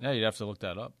 Yeah, you'd have to look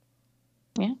that up.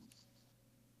 Yeah.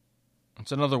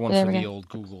 It's another one for the old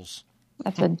Googles.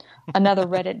 That's another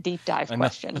Reddit deep dive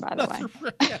question, by the way.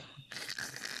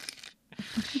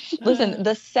 Listen,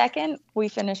 the second we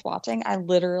finished watching, I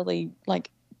literally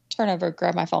turn over,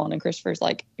 grab my phone, and Christopher's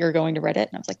like, "You're going to Reddit?"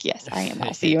 And I was like, "Yes, I am.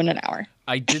 I'll see you in an hour."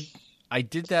 I did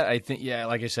that. I think, yeah,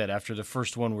 like I said, after the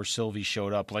first one where Sylvie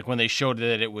showed up, like when they showed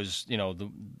that it was,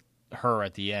 her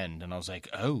at the end, and I was like,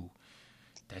 "Oh,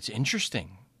 that's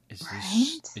interesting.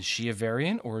 Is she a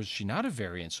variant or is she not a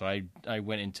variant?" So I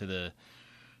went into the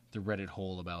Reddit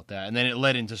hole about that, and then it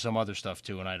led into some other stuff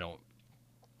too. And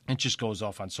it just goes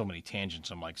off on so many tangents.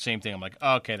 I'm like, same thing. I'm like,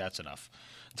 okay, that's enough.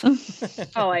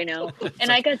 Oh, I know.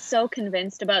 And I got so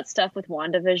convinced about stuff with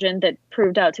WandaVision that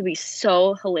proved out to be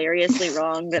so hilariously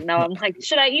wrong that now I'm like,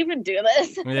 should I even do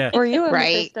this? Yeah. Were you a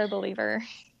Mephisto believer?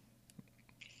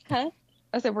 Huh?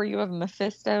 I said, were you a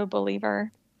Mephisto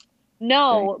believer?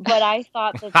 No, but I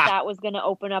thought that was going to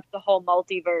open up the whole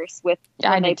multiverse with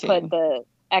when they put the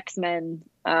X-Men.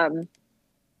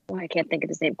 I can't think of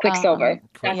his name. Quicksilver.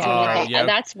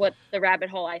 That's what the rabbit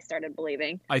hole I started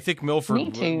believing. I think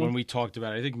Milford, when we talked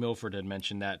about it, I think Milford had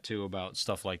mentioned that too, about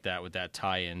stuff like that with that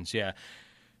tie-ins. Yeah.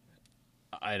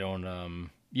 I don't,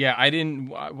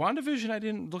 WandaVision, I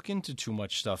didn't look into too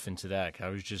much stuff into that. I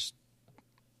was just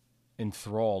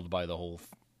enthralled by the whole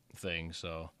thing,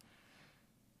 so.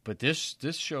 But this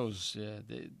shows,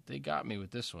 they got me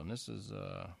with this one. This is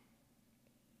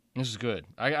good.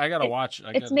 I gotta watch.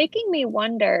 It's making me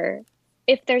wonder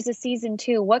if there's a season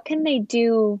 2. What can they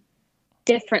do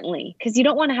differently? Because you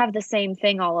don't want to have the same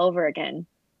thing all over again.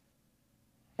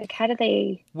 Like, how do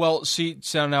they? Well, see,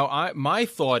 so now my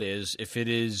thought is, if it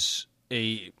is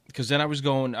because then I was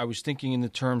thinking in the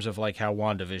terms of like how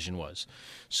WandaVision was.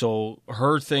 So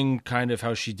her thing, kind of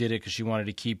how she did it, because she wanted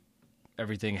to keep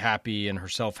everything happy and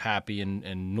herself happy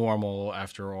and normal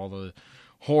after all the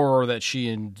horror that she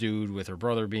endued with her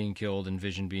brother being killed and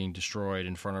Vision being destroyed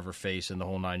in front of her face and the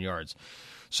whole 9 yards.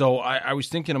 So I was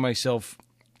thinking to myself,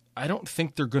 I don't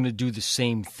think they're going to do the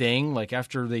same thing. Like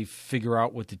after they figure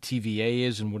out what the TVA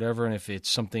is and whatever, and if it's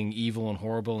something evil and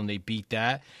horrible and they beat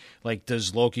that, like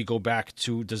does the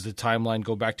timeline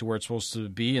go back to where it's supposed to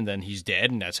be and then he's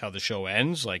dead and that's how the show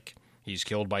ends? Like he's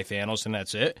killed by Thanos and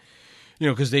that's it?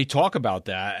 Because they talk about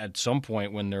that at some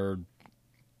point when they're,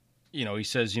 he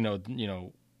says,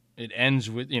 it ends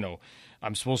with,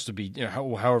 I'm supposed to be,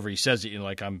 however he says it,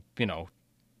 like I'm,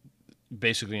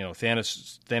 basically,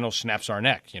 Thanos snaps our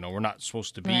neck, we're not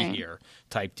supposed to be here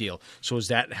type deal. So is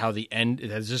that how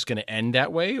is this going to end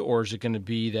that way? Or is it going to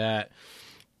be that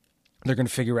they're going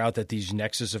to figure out that these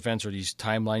Nexus events or these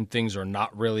timeline things are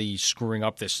not really screwing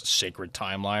up this sacred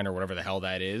timeline or whatever the hell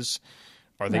that is?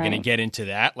 Are they going to get into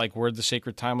that? Like, where'd the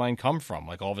sacred timeline come from?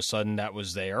 Like, all of a sudden that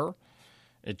was there?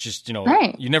 It just,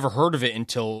 you never heard of it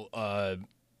until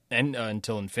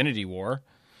Infinity War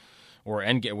or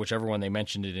Endgame, whichever one they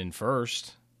mentioned it in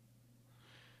first.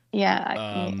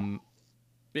 Yeah.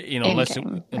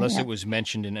 Unless it was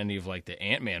mentioned in any of like the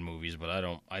Ant-Man movies, but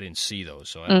I didn't see those,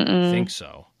 so I don't think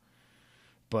so.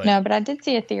 But no, but I did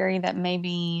see a theory that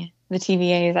maybe the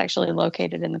TVA is actually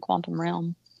located in the quantum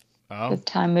realm. Oh. Because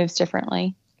time moves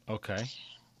differently. Okay.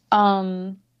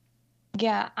 Yeah,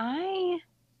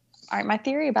 all right, my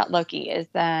theory about Loki is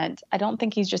that I don't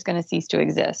think he's just going to cease to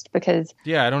exist because...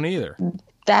 Yeah, I don't either.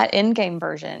 That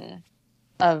Infinity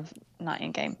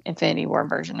War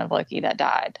version of Loki that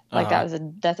died. Like,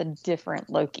 that's a different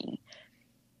Loki.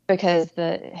 Because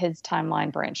his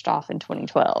timeline branched off in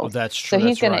 2012. Well, that's true. So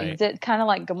he's going to exist, kind of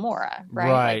like Gamora,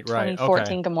 right? Right,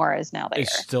 2014 okay. Gamora is now there.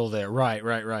 It's still there.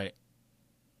 Right.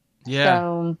 Yeah.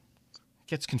 So, it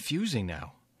gets confusing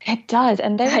now. It does.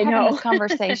 And they were having this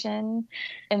conversation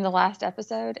in the last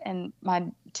episode, and my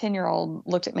 10-year-old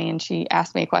looked at me and she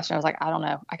asked me a question. I was like, I don't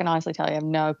know. I can honestly tell you, I have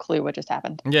no clue what just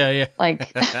happened. Yeah.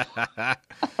 Like, I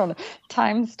don't know.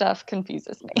 Time stuff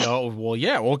confuses me. Oh, well,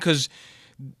 yeah. Well, because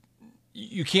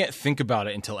you can't think about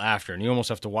it until after, and you almost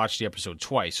have to watch the episode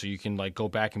twice so you can like go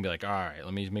back and be like, all right,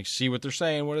 let me see what they're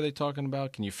saying. What are they talking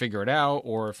about? Can you figure it out?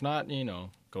 Or if not,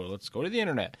 let's go to the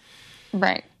internet.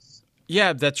 Right.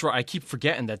 Yeah, that's right. I keep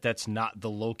forgetting that that's not the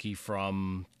Loki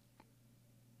from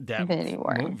that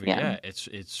movie. Yeah,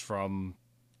 it's from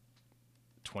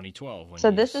 2012.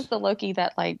 So this is the Loki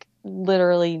that like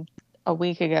literally a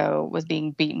week ago was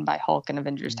being beaten by Hulk in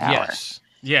Avengers Tower. Yes.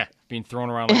 Yeah, being thrown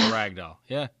around like a rag doll.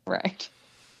 Yeah. Right.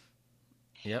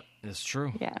 Yep, it's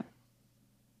true. Yeah.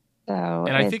 So,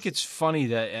 and I think it's funny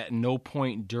that at no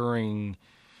point during,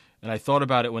 and I thought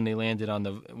about it when they landed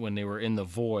when they were in the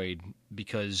void,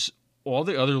 because all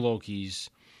the other Lokis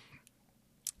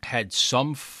had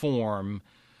some form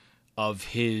of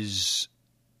his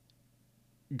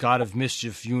God of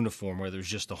Mischief uniform, whether it was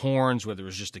just the horns, whether it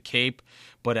was just a cape,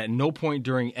 but at no point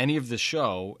during any of the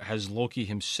show has Loki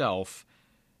himself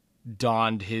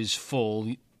donned his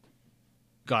full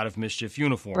God of Mischief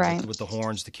uniform, right, with the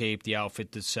horns, the cape, the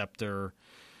outfit, the scepter,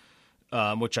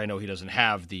 which I know he doesn't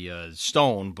have the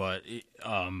stone, but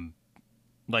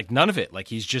like none of it. Like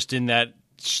he's just in that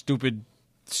stupid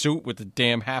suit with the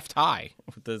damn half tie,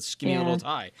 with the skinny little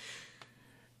tie.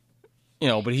 You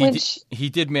know, but he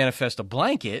did manifest a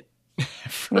blanket.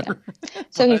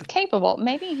 So he's capable.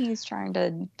 Maybe he's trying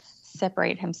to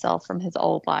separate himself from his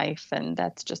old life, and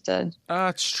that's just a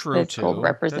it's true physical too.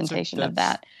 representation of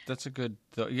that. That's a good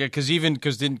yeah. Because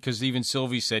even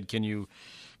Sylvie said, "Can you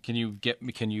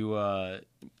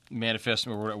manifest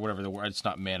me or whatever the word? It's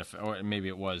not manifest, or maybe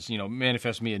it was. You know,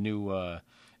 manifest me a new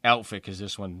outfit because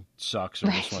this one sucks or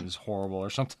this one's horrible or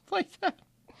something like that."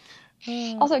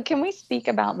 Also, can we speak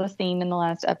about the scene in the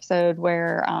last episode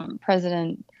where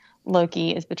President Loki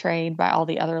is betrayed by all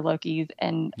the other Lokis,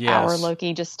 and our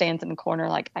Loki just stands in the corner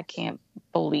like, I can't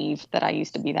believe that I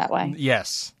used to be that way.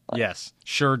 Yes.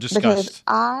 Sure, disgust. Because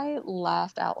I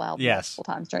laughed out loud multiple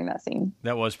times during that scene.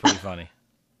 That was pretty funny.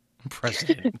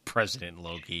 President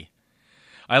Loki.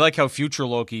 I like how future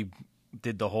Loki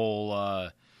did the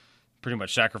whole pretty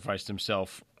much sacrificed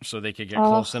himself so they could get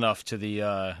close enough to the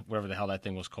whatever the hell that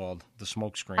thing was called, the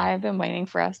smoke screen. I've been waiting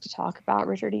for us to talk about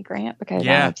Richard E. Grant because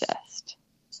I'm obsessed.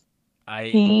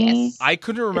 I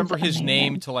couldn't remember his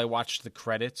name till I watched the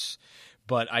credits,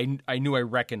 but I knew I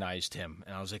recognized him,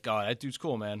 and I was like, "Oh, that dude's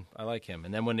cool, man. I like him."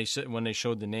 And then when they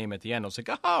showed the name at the end, I was like,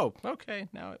 "Oh, okay,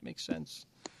 now it makes sense."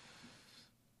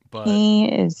 But he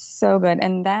is so good,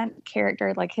 and that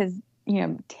character, like his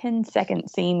 10-second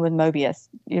scene with Mobius,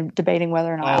 debating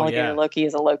whether or not Alligator Loki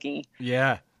is a Loki.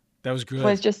 Yeah, that was good.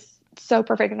 Was just so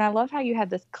perfect, and I love how you have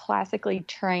this classically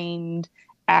trained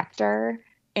actor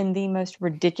in the most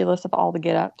ridiculous of all the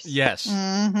get-ups. Yes,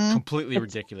 completely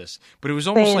ridiculous. But it was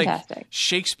almost like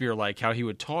Shakespeare-like how he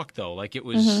would talk, though. Like it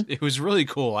was really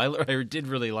cool. I did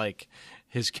really like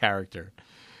his character.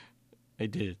 I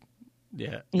did.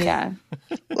 Yeah. Yeah.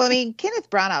 Well, I mean, Kenneth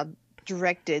Branagh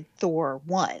directed Thor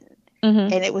 1.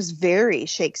 And it was very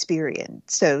Shakespearean.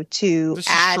 So to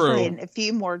add in a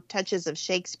few more touches of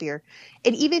Shakespeare,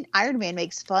 and even Iron Man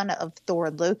makes fun of Thor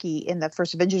and Loki in the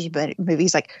first Avengers movie.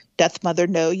 He's like, "Doth mother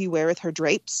know you weareth her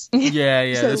drapes?"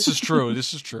 Yeah. So, this is true.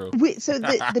 So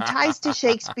the ties to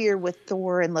Shakespeare with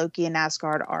Thor and Loki and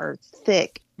Asgard are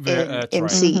thick in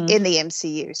the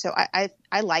MCU. So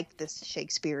I like this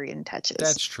Shakespearean touches.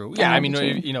 That's true. Yeah, I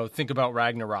mean, think about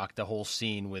Ragnarok, the whole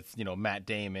scene with Matt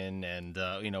Damon and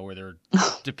where they're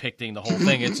depicting the whole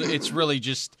thing. It's really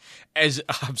just as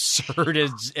absurd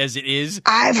as it is.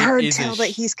 I've heard tell that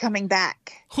he's coming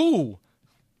back. Who?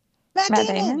 Matt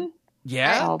Damon.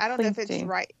 Yeah, I don't know if it's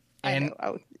right.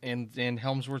 And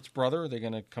Helmsworth's brother, are they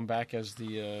going to come back as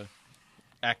the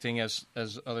acting as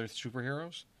other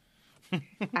superheroes?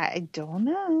 I don't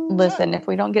know. Listen, if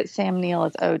we don't get Sam Neill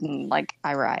as Odin,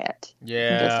 I riot.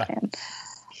 Yeah.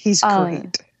 He's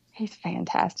great. He's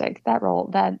fantastic.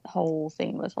 That whole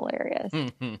scene was hilarious.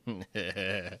 And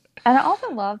I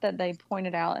also love that they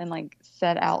pointed out and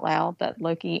said out loud that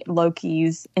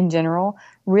Lokis in general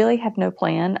really have no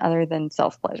plan other than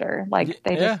self-pleasure.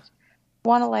 They just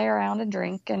want to lay around and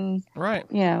drink and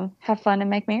have fun and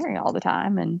make merry all the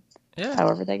time, and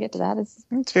however they get to that it's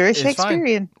very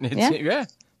Shakespearean. It's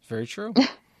very true.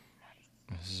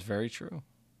 This is very true.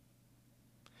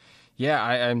 Yeah,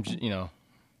 I'm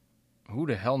who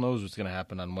the hell knows what's going to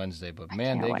happen on Wednesday, but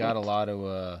man, they got a lot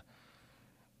of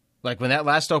when that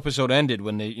last episode ended,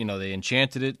 when they they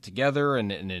enchanted it together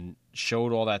and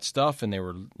showed all that stuff, and they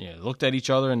were looked at each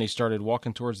other and they started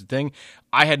walking towards the thing.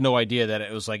 I had no idea that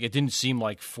it was it didn't seem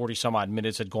like 40 some odd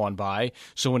minutes had gone by.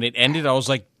 So when it ended, I was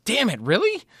like, damn it,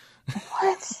 really?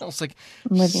 What? I was like,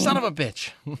 son of a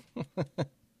bitch. I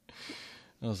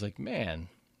was like, man.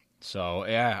 So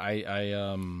yeah, I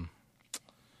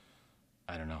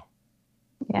don't know.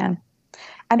 Yeah,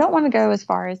 I don't want to go as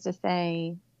far as to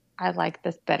say I like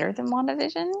this better than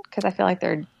WandaVision because I feel like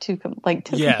they're two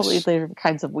completely different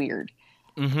kinds of weird.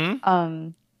 Mm-hmm.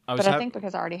 But I think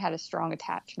because I already had a strong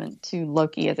attachment to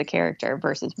Loki as a character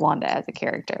versus Wanda as a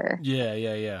character.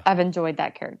 Yeah. I've enjoyed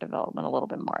that character development a little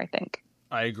bit more, I think.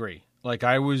 I agree.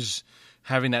 I was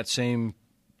having that same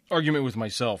argument with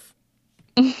myself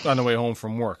on the way home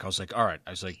from work. I was like, all right. I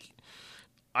was like,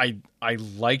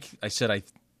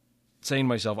 saying to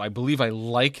myself, I believe I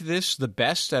like this the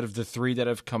best out of the 3 that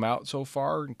have come out so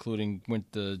far, including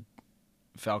the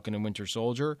Falcon and Winter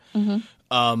Soldier.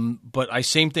 But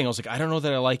same thing. I was like, I don't know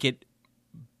that I like it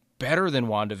better than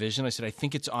WandaVision. I said, I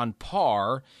think it's on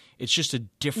par. It's just a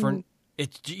different.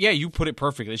 You put it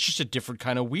perfectly. It's just a different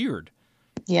kind of weird.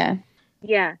 Yeah.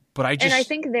 Yeah. But I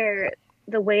think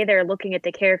the way they're looking at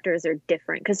the characters are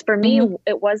different. Because for me,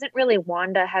 it wasn't really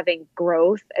Wanda having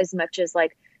growth as much as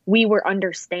like we were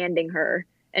understanding her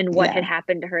and what had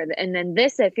happened to her. And then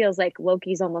it feels like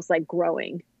Loki's almost like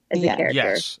growing as a character.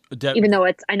 Yes. Even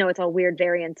though I know it's all weird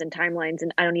variants and timelines,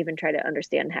 and I don't even try to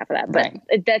understand half of that.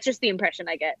 But that's just the impression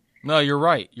I get. No, you're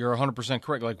right. You're 100%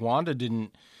 correct. Like Wanda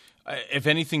didn't. If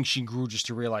anything, she grew just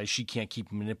to realize she can't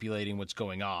keep manipulating what's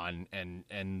going on,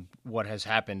 and what has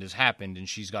happened, and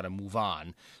she's got to move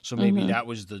on. So maybe that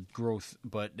was the growth,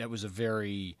 but that was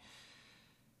that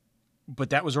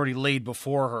was already laid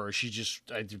before her. She just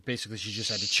had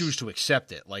to choose to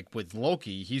accept it. Like with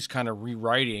Loki, he's kind of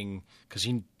rewriting because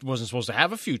he wasn't supposed to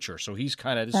have a future, so he's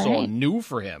kind of this is all new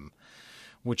for him,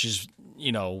 which is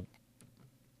Well,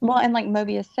 and like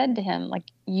Mobius said to him, like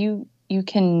you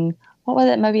can. What was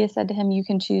it? Mobius said to him, "You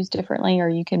can choose differently, or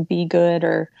you can be good,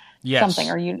 or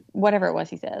something, or whatever it was."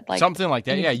 He said, like something like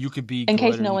that. Yeah, you could be. In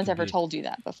case no one's ever told you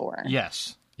that before.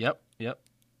 Yes. Yep. It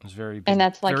was very big, and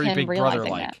that's like very him big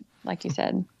realizing that, like you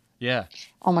said. Yeah.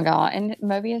 Oh my God! And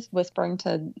Mobius whispering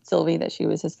to Sylvie that she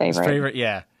was his favorite.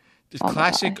 Yeah.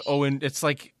 Classic Owen. It's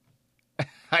like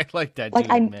I like that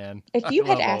dude, man. If you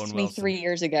had asked me 3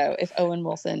 years ago if Owen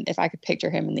Wilson, if I could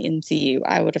picture him in the MCU,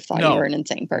 I would have thought you were an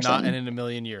insane person. Not in a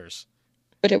million years.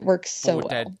 But it works so with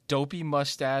well. That dopey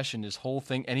mustache and his whole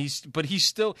thing, and he's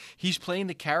playing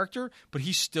the character, but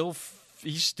he's still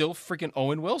freaking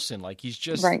Owen Wilson. Like he's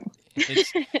just right.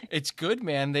 It's good,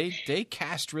 man. They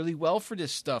cast really well for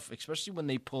this stuff, especially when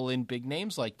they pull in big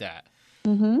names like that.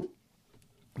 Mm-hmm.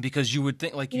 Because you would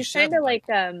think, like you said, kind of like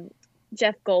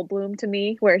Jeff Goldblum to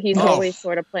me, where he's always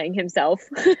sort of playing himself.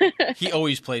 He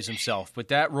always plays himself, but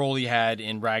that role he had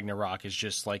in Ragnarok is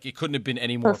just like it couldn't have been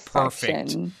any more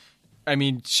perfect. I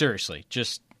mean, seriously,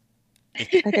 just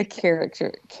like a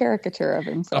caricature of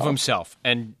himself.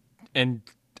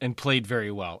 And played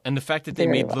very well. And the fact that they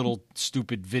made little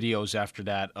stupid videos after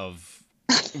that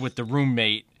with the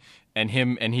roommate and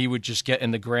him, and he would just get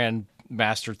in the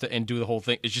Grandmaster and do the whole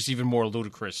thing. It's just even more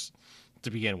ludicrous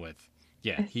to begin with.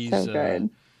 Yeah, he's so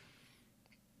good.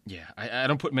 Yeah, I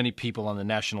don't put many people on the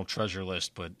National Treasure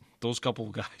list, but those couple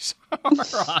of guys are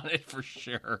on it for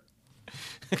sure.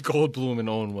 Goldblum and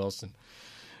Owen Wilson.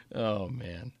 Oh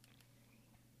man,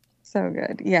 so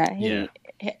good. Yeah,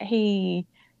 he.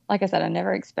 Like I said, I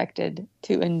never expected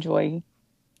to enjoy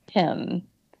him,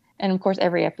 and of course,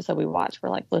 every episode we watch, we're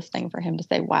like listening for him to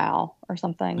say "wow" or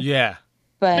something. Yeah,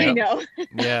 but I know.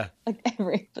 Yeah, like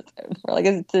every episode, we're like,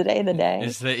 "Is it today the day?"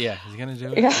 Is that is he gonna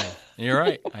do it? Yeah. You're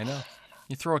right. I know.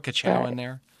 You throw a ka-chow in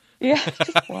there. Yeah,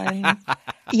 just one.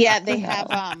 Yeah, they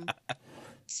have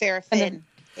Sarah Finn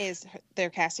is their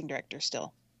casting director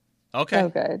still. Okay. So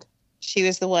good. She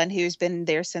was the one who's been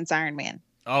there since Iron Man.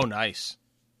 Oh, nice.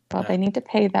 Well, they need to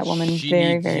pay that woman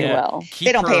very, very well.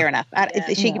 They don't pay her enough.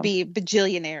 She could be a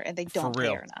bajillionaire, and they don't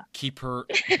pay her enough. Keep her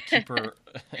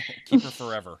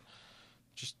forever.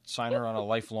 Just sign her on a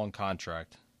lifelong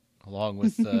contract, along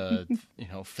with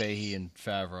Fahey and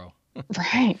Favreau.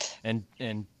 Right. And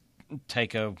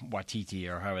Taika Waititi,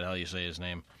 or however the hell you say his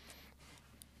name.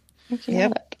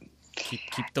 Yep.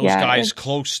 Keep those guys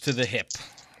close to the hip.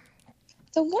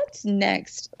 So what's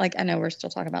next? Like, I know we're still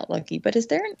talking about Loki, but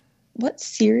what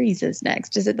series is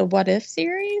next? Is it the What If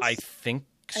series? I think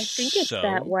it's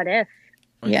that What If.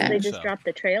 Yeah. They just dropped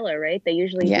the trailer, right? They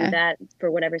usually do that for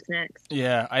whatever's next.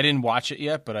 Yeah, I didn't watch it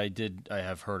yet, but I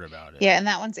have heard about it. Yeah, and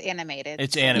that one's animated.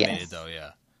 It's animated though,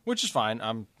 yeah. Which is fine.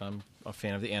 I'm a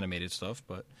fan of the animated stuff,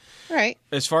 but right.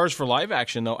 As far as for live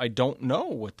action though, I don't know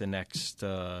what the next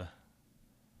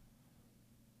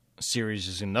series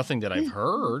is, and nothing that I've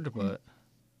heard, but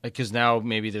because now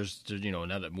maybe there's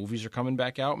now that movies are coming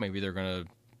back out, maybe they're going to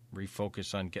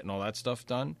refocus on getting all that stuff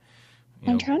done.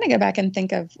 I'm trying to go back and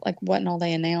think of like what and all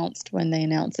they announced when they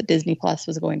announced that Disney Plus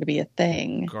was going to be a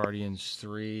thing. Guardians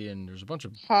 3, and there's a bunch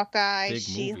of Hawkeye,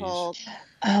 She-Hulk.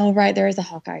 Oh, right. There is a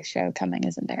Hawkeye show coming,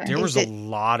 isn't there? There was a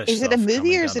lot of stuff. Is it a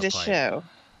movie or is it a show?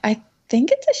 I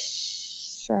think it's a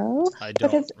show. I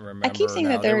don't remember. I keep seeing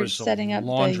that they're setting up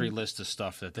laundry list of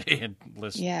stuff that they had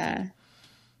listed. Yeah.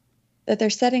 that they're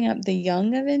setting up the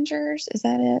Young Avengers. Is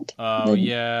that it? Oh,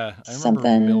 yeah. I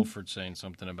remember Milford saying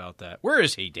something about that. Where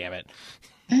is he, damn it?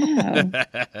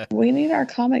 Oh, we need our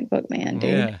comic book man,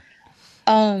 dude.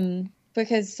 Yeah.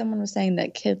 Because someone was saying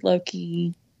that Kid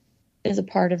Loki is a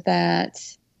part of that.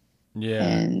 Yeah.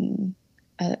 And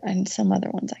some other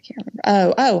ones I can't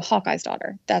remember. Oh, Hawkeye's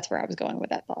daughter. That's where I was going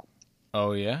with that thought.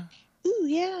 Oh, yeah? Ooh,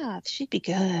 yeah. She'd be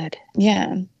good.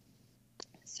 Yeah.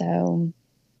 So,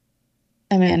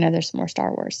 I mean, I know there's some more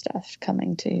Star Wars stuff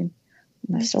coming too.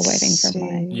 I'm still waiting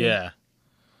for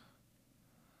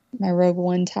my Rogue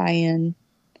One tie-in.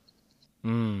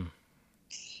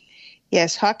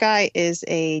 Yes, Hawkeye is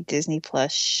a Disney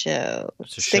Plus show.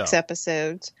 It's a 6 show.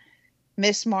 episodes.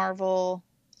 Miss Marvel.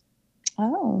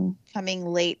 Oh. Coming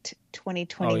late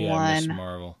 2021. Oh, yeah, Miss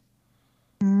Marvel.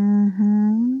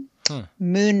 Mm-hmm.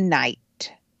 Moon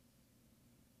Knight.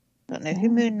 Don't know who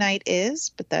Moon Knight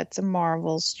is, but that's a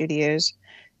Marvel Studios.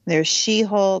 There's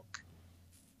She-Hulk.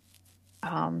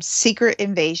 Secret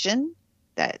Invasion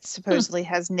that supposedly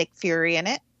has Nick Fury in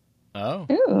it. Oh.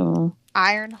 Ooh.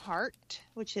 Ironheart,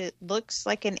 which it looks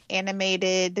like an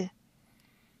animated.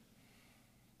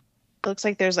 Looks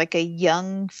like there's like a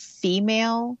young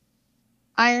female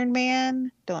Iron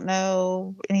Man. Don't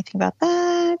know anything about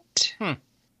that.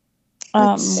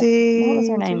 Let's see. What was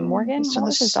her name? Morgan? What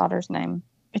was his daughter's name?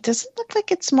 It doesn't look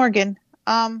like it's Morgan.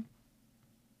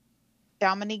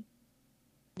 Dominique.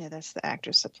 No, that's the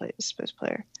actress that plays the supposed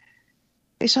player.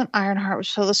 Based on Ironheart,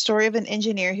 which tells the story of an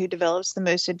engineer who develops the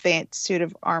most advanced suit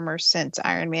of armor since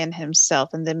Iron Man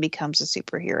himself and then becomes a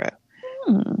superhero.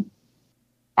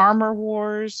 Armor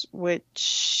Wars,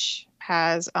 which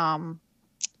has Don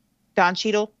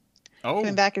Cheadle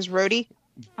coming back as Rhodey.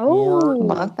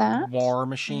 Love that. War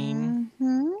Machine.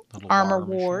 Armor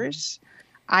Wars.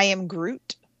 I Am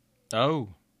Groot. Oh.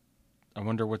 I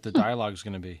wonder what the dialogue's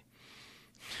going to be.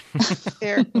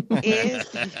 There is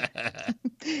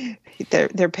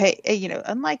they're pay,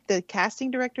 unlike the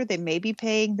casting director, they may be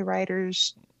paying the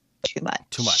writers too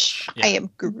much. Yeah. I Am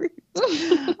Groot.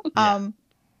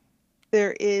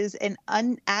 There is an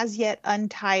as yet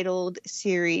untitled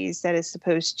series that is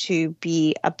supposed to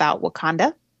be about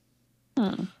Wakanda.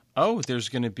 Oh, there's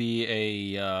going to be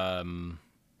a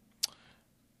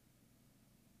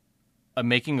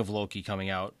making of Loki coming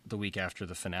out the week after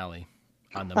the finale.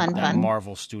 On the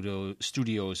Marvel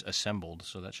Studios Assembled,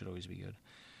 so that should always be good.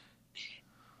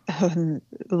 A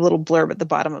little blurb at the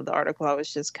bottom of the article I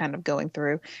was just kind of going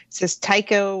through. It says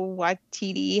Taika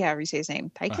Waititi, however you say his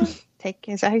name. Taika?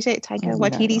 Is that how you say it? Taika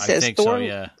Waititi says I think Thor. So,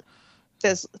 yeah.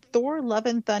 Says Thor: Love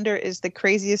and Thunder is the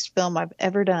craziest film I've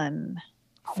ever done.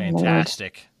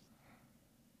 Fantastic.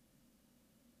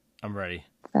 I'm ready.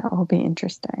 That will be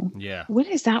interesting. Yeah. When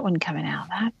is that one coming out?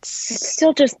 It's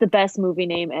still just the best movie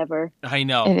name ever. I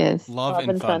know. It is. Love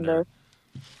and Thunder.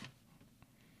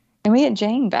 And we get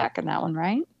Jane back in that one,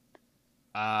 right?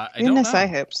 I don't know. I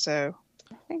hope so.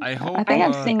 I hope. I think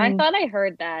I've seen. I thought I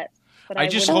heard that. But I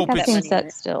just hope I've seen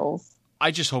set stills.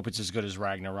 I just hope it's as good as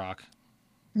Ragnarok.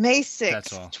 May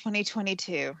 6th,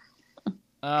 2022.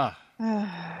 Too far.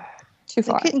 They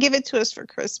couldn't give it to us for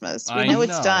Christmas. We know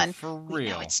it's done. For real. We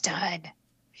know it's done.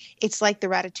 It's like the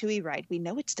Ratatouille ride. We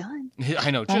know it's done. I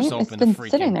know. Just open the freaking thing. It's been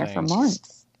sitting there for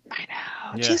months. I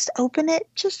know. Yeah. Just open it.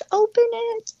 Just open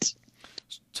it.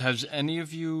 Has any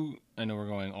of you? I know we're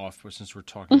going off, but since we're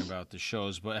talking about the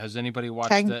shows, but has anybody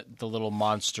watched the little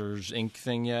Monsters Inc.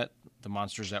 thing yet? The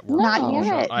Monsters at Work. Not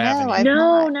yet. I haven't either.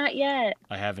 No, not yet.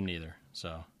 I haven't either.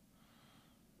 So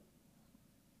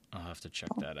I'll have to check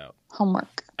that out.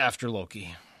 Homework. After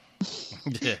Loki.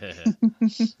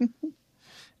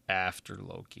 After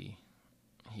Loki.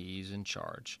 He's in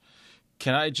charge.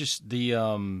 Can I just the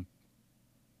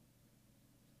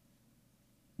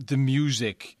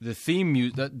music, the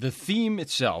theme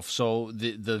itself. So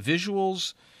the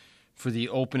visuals for the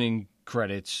opening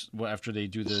credits after they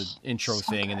do the intro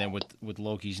thing, and then with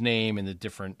Loki's name and the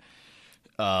different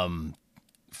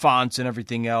fonts and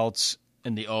everything else,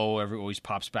 and the always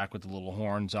pops back with the little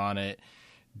horns on it.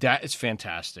 That is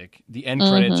fantastic. The end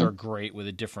credits are great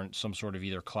with some sort of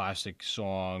either classic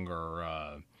song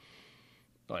or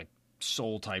like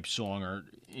soul type song, or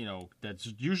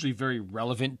that's usually very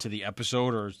relevant to the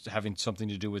episode or having something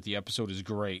to do with the episode, is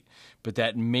great. But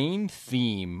that main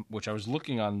theme, which I was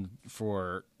looking on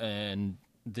for, and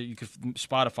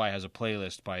Spotify has a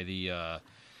playlist by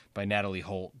Natalie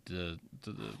Holt, the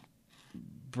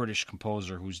British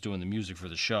composer who's doing the music for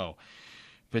the show.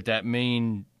 But that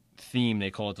main theme,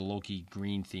 they call it the Loki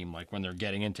green theme, like when they're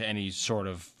getting into any sort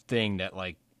of thing that,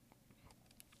 like,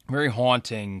 very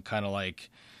haunting, kind of like,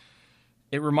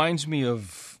 it reminds me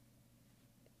of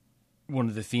one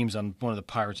of the themes on one of the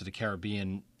Pirates of the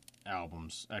Caribbean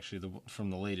albums, actually from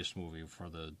the latest movie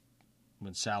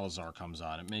when Salazar comes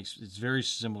on. It's very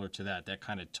similar to that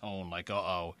kind of tone, like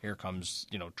here comes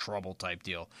trouble type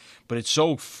deal. But it's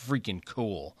so freaking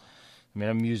cool. I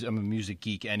mean, I'm a music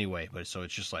geek anyway, but so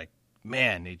it's just like,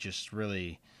 man, it just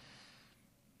really,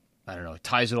 I don't know, it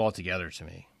ties it all together to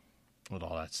me with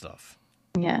all that stuff.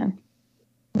 Yeah.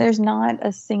 There's not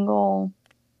a single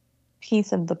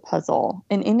piece of the puzzle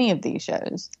in any of these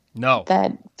shows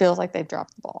that feels like they've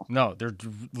dropped the ball. No, they're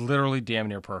literally damn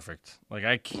near perfect. Like,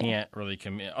 I can't really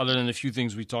commit, other than a few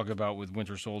things we talked about with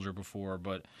Winter Soldier before,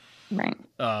 but right.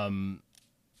 And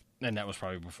that was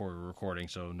probably before we were recording,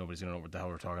 so nobody's gonna know what the hell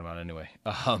we're talking about anyway.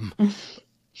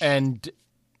 And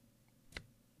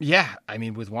yeah, I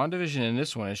mean, with WandaVision and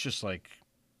this one, it's just like,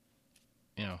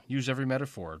 use every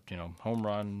metaphor, home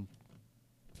run.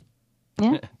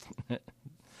 Yeah.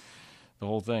 The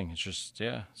whole thing. It's just,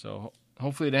 yeah. So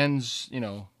hopefully it ends,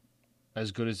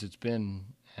 as good as it's been.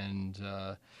 And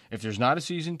if there's not a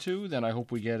season 2, then I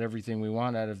hope we get everything we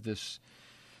want out of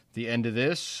the end of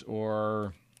this,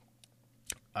 or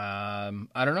I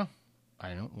don't know.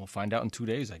 We'll find out in 2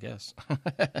 days, I guess.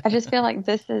 I just feel like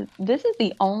this is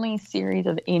the only series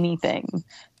of anything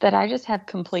that I just have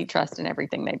complete trust in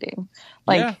everything they do.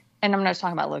 And I'm not just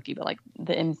talking about Loki, but like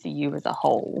the MCU as a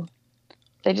whole.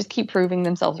 They just keep proving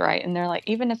themselves right. And they're like,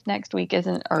 even if next week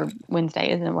isn't, or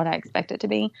Wednesday isn't what I expect it to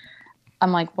be,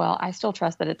 I'm like, well, I still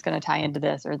trust that it's going to tie into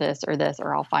this or this or this,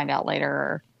 or I'll find out later.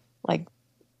 Or like,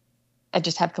 I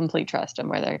just have complete trust in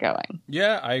where they're going.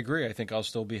 Yeah, I agree. I think I'll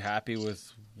still be happy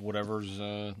with whatever's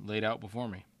laid out before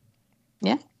me.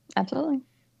 Yeah, absolutely.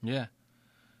 Yeah.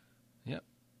 Yep.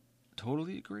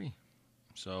 Totally agree.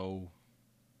 So,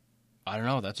 I don't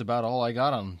know. That's about all I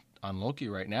got on Loki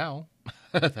right now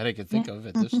that I could think of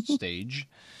at this stage.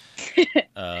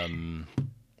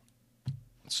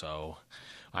 So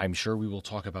I'm sure we will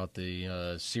talk about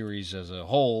the series as a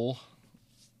whole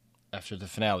after the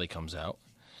finale comes out.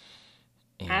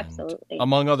 And absolutely.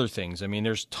 Among other things. I mean,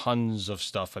 there's tons of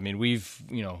stuff. I mean, we've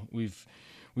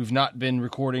not been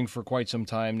recording for quite some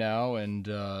time now, and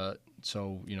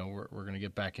so we're going to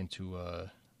get back into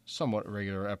somewhat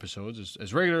regular episodes,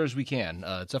 as regular as we can.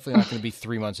 It's definitely not going to be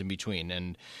 3 months in between.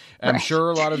 And I'm sure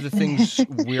a lot of the things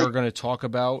we are going to talk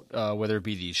about, whether it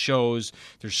be these shows,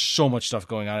 there's so much stuff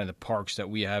going on in the parks that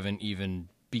we haven't even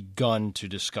begun to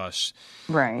discuss.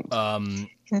 Right.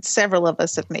 And several of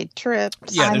us have made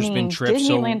trips. Yeah, there's been trips.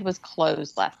 Disneyland was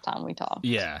closed last time we talked.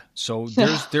 Yeah, so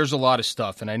there's a lot of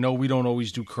stuff. And I know we don't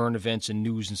always do current events and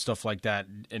news and stuff like that,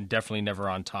 and definitely never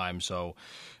on time. So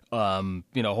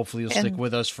hopefully you'll stick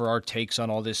with us for our takes on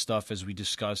all this stuff as we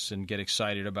discuss and get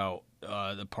excited about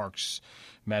the parks,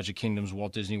 Magic Kingdom's,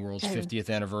 Walt Disney World's 50th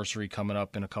anniversary coming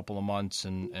up in a couple of months,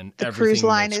 and the everything cruise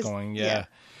line that's is going. The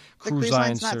cruise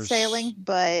line's not sailing,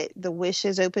 but the Wish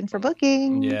is open for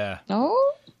booking. Yeah. Oh.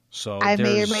 So I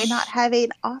may or may not have an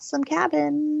awesome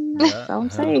cabin. Yeah. That's all I'm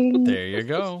saying. There you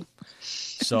go.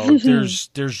 So there's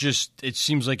just, it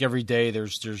seems like every day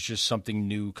there's just something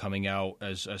new coming out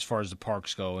as far as the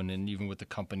parks go, and then even with the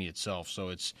company itself. So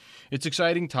it's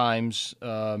exciting times.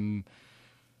 Even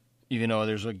though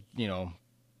there's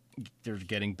they're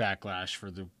getting backlash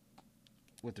for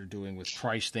what they're doing with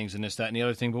price things and this, that, and the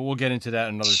other thing, but we'll get into that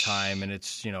another time. And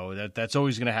it's, that's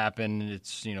always going to happen.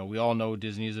 It's, we all know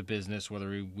Disney is a business,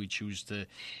 whether we choose to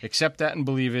accept that and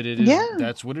believe it. It is,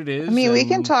 that's what it is. I mean, we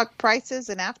can talk prices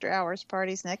and after hours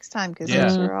parties next time, because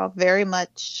those are all very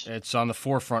much. It's on the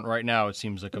forefront right now. It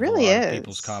seems like, of really a lot of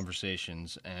people's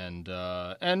conversations, and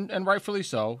rightfully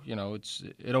so.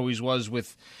 It always was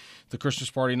with the Christmas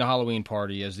party and the Halloween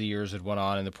party as the years had went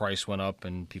on and the price went up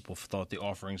and people thought the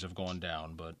offerings have gone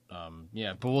down. But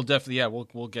but we'll definitely,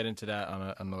 we'll get into that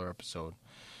on another episode.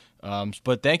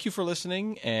 But thank you for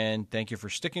listening, and thank you for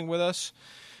sticking with us,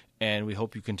 and we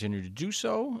hope you continue to do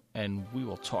so, and we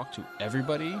will talk to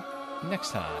everybody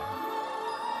next time.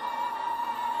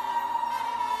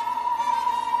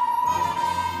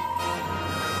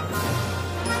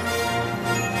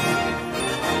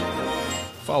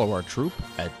 Follow our troupe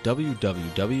at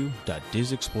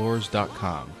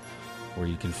www.dizexplorers.com, where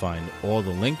you can find all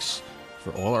the links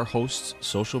for all our hosts'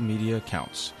 social media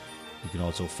accounts. You can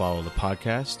also follow the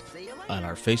podcast on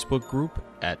our Facebook group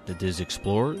at The Diz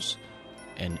Explorers,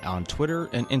 and on Twitter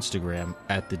and Instagram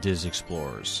at The Diz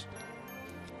Explorers.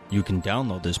 You can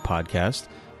download this podcast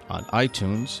on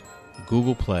iTunes,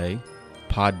 Google Play,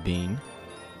 Podbean,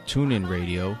 TuneIn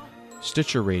Radio,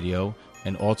 Stitcher Radio,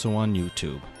 and also on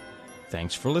YouTube.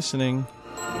 Thanks for listening.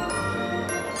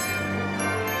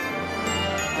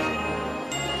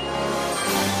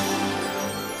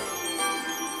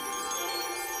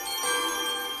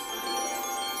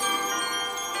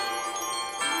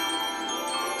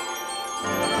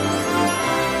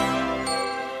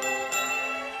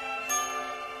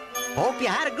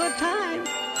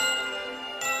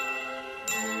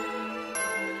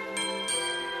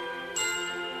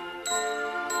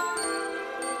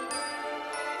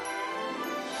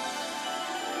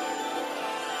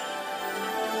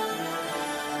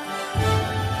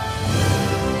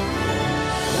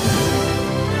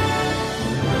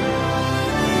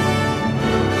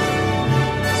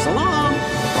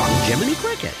 Jiminy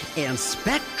Cricket, and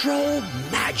Spectro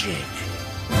Magic.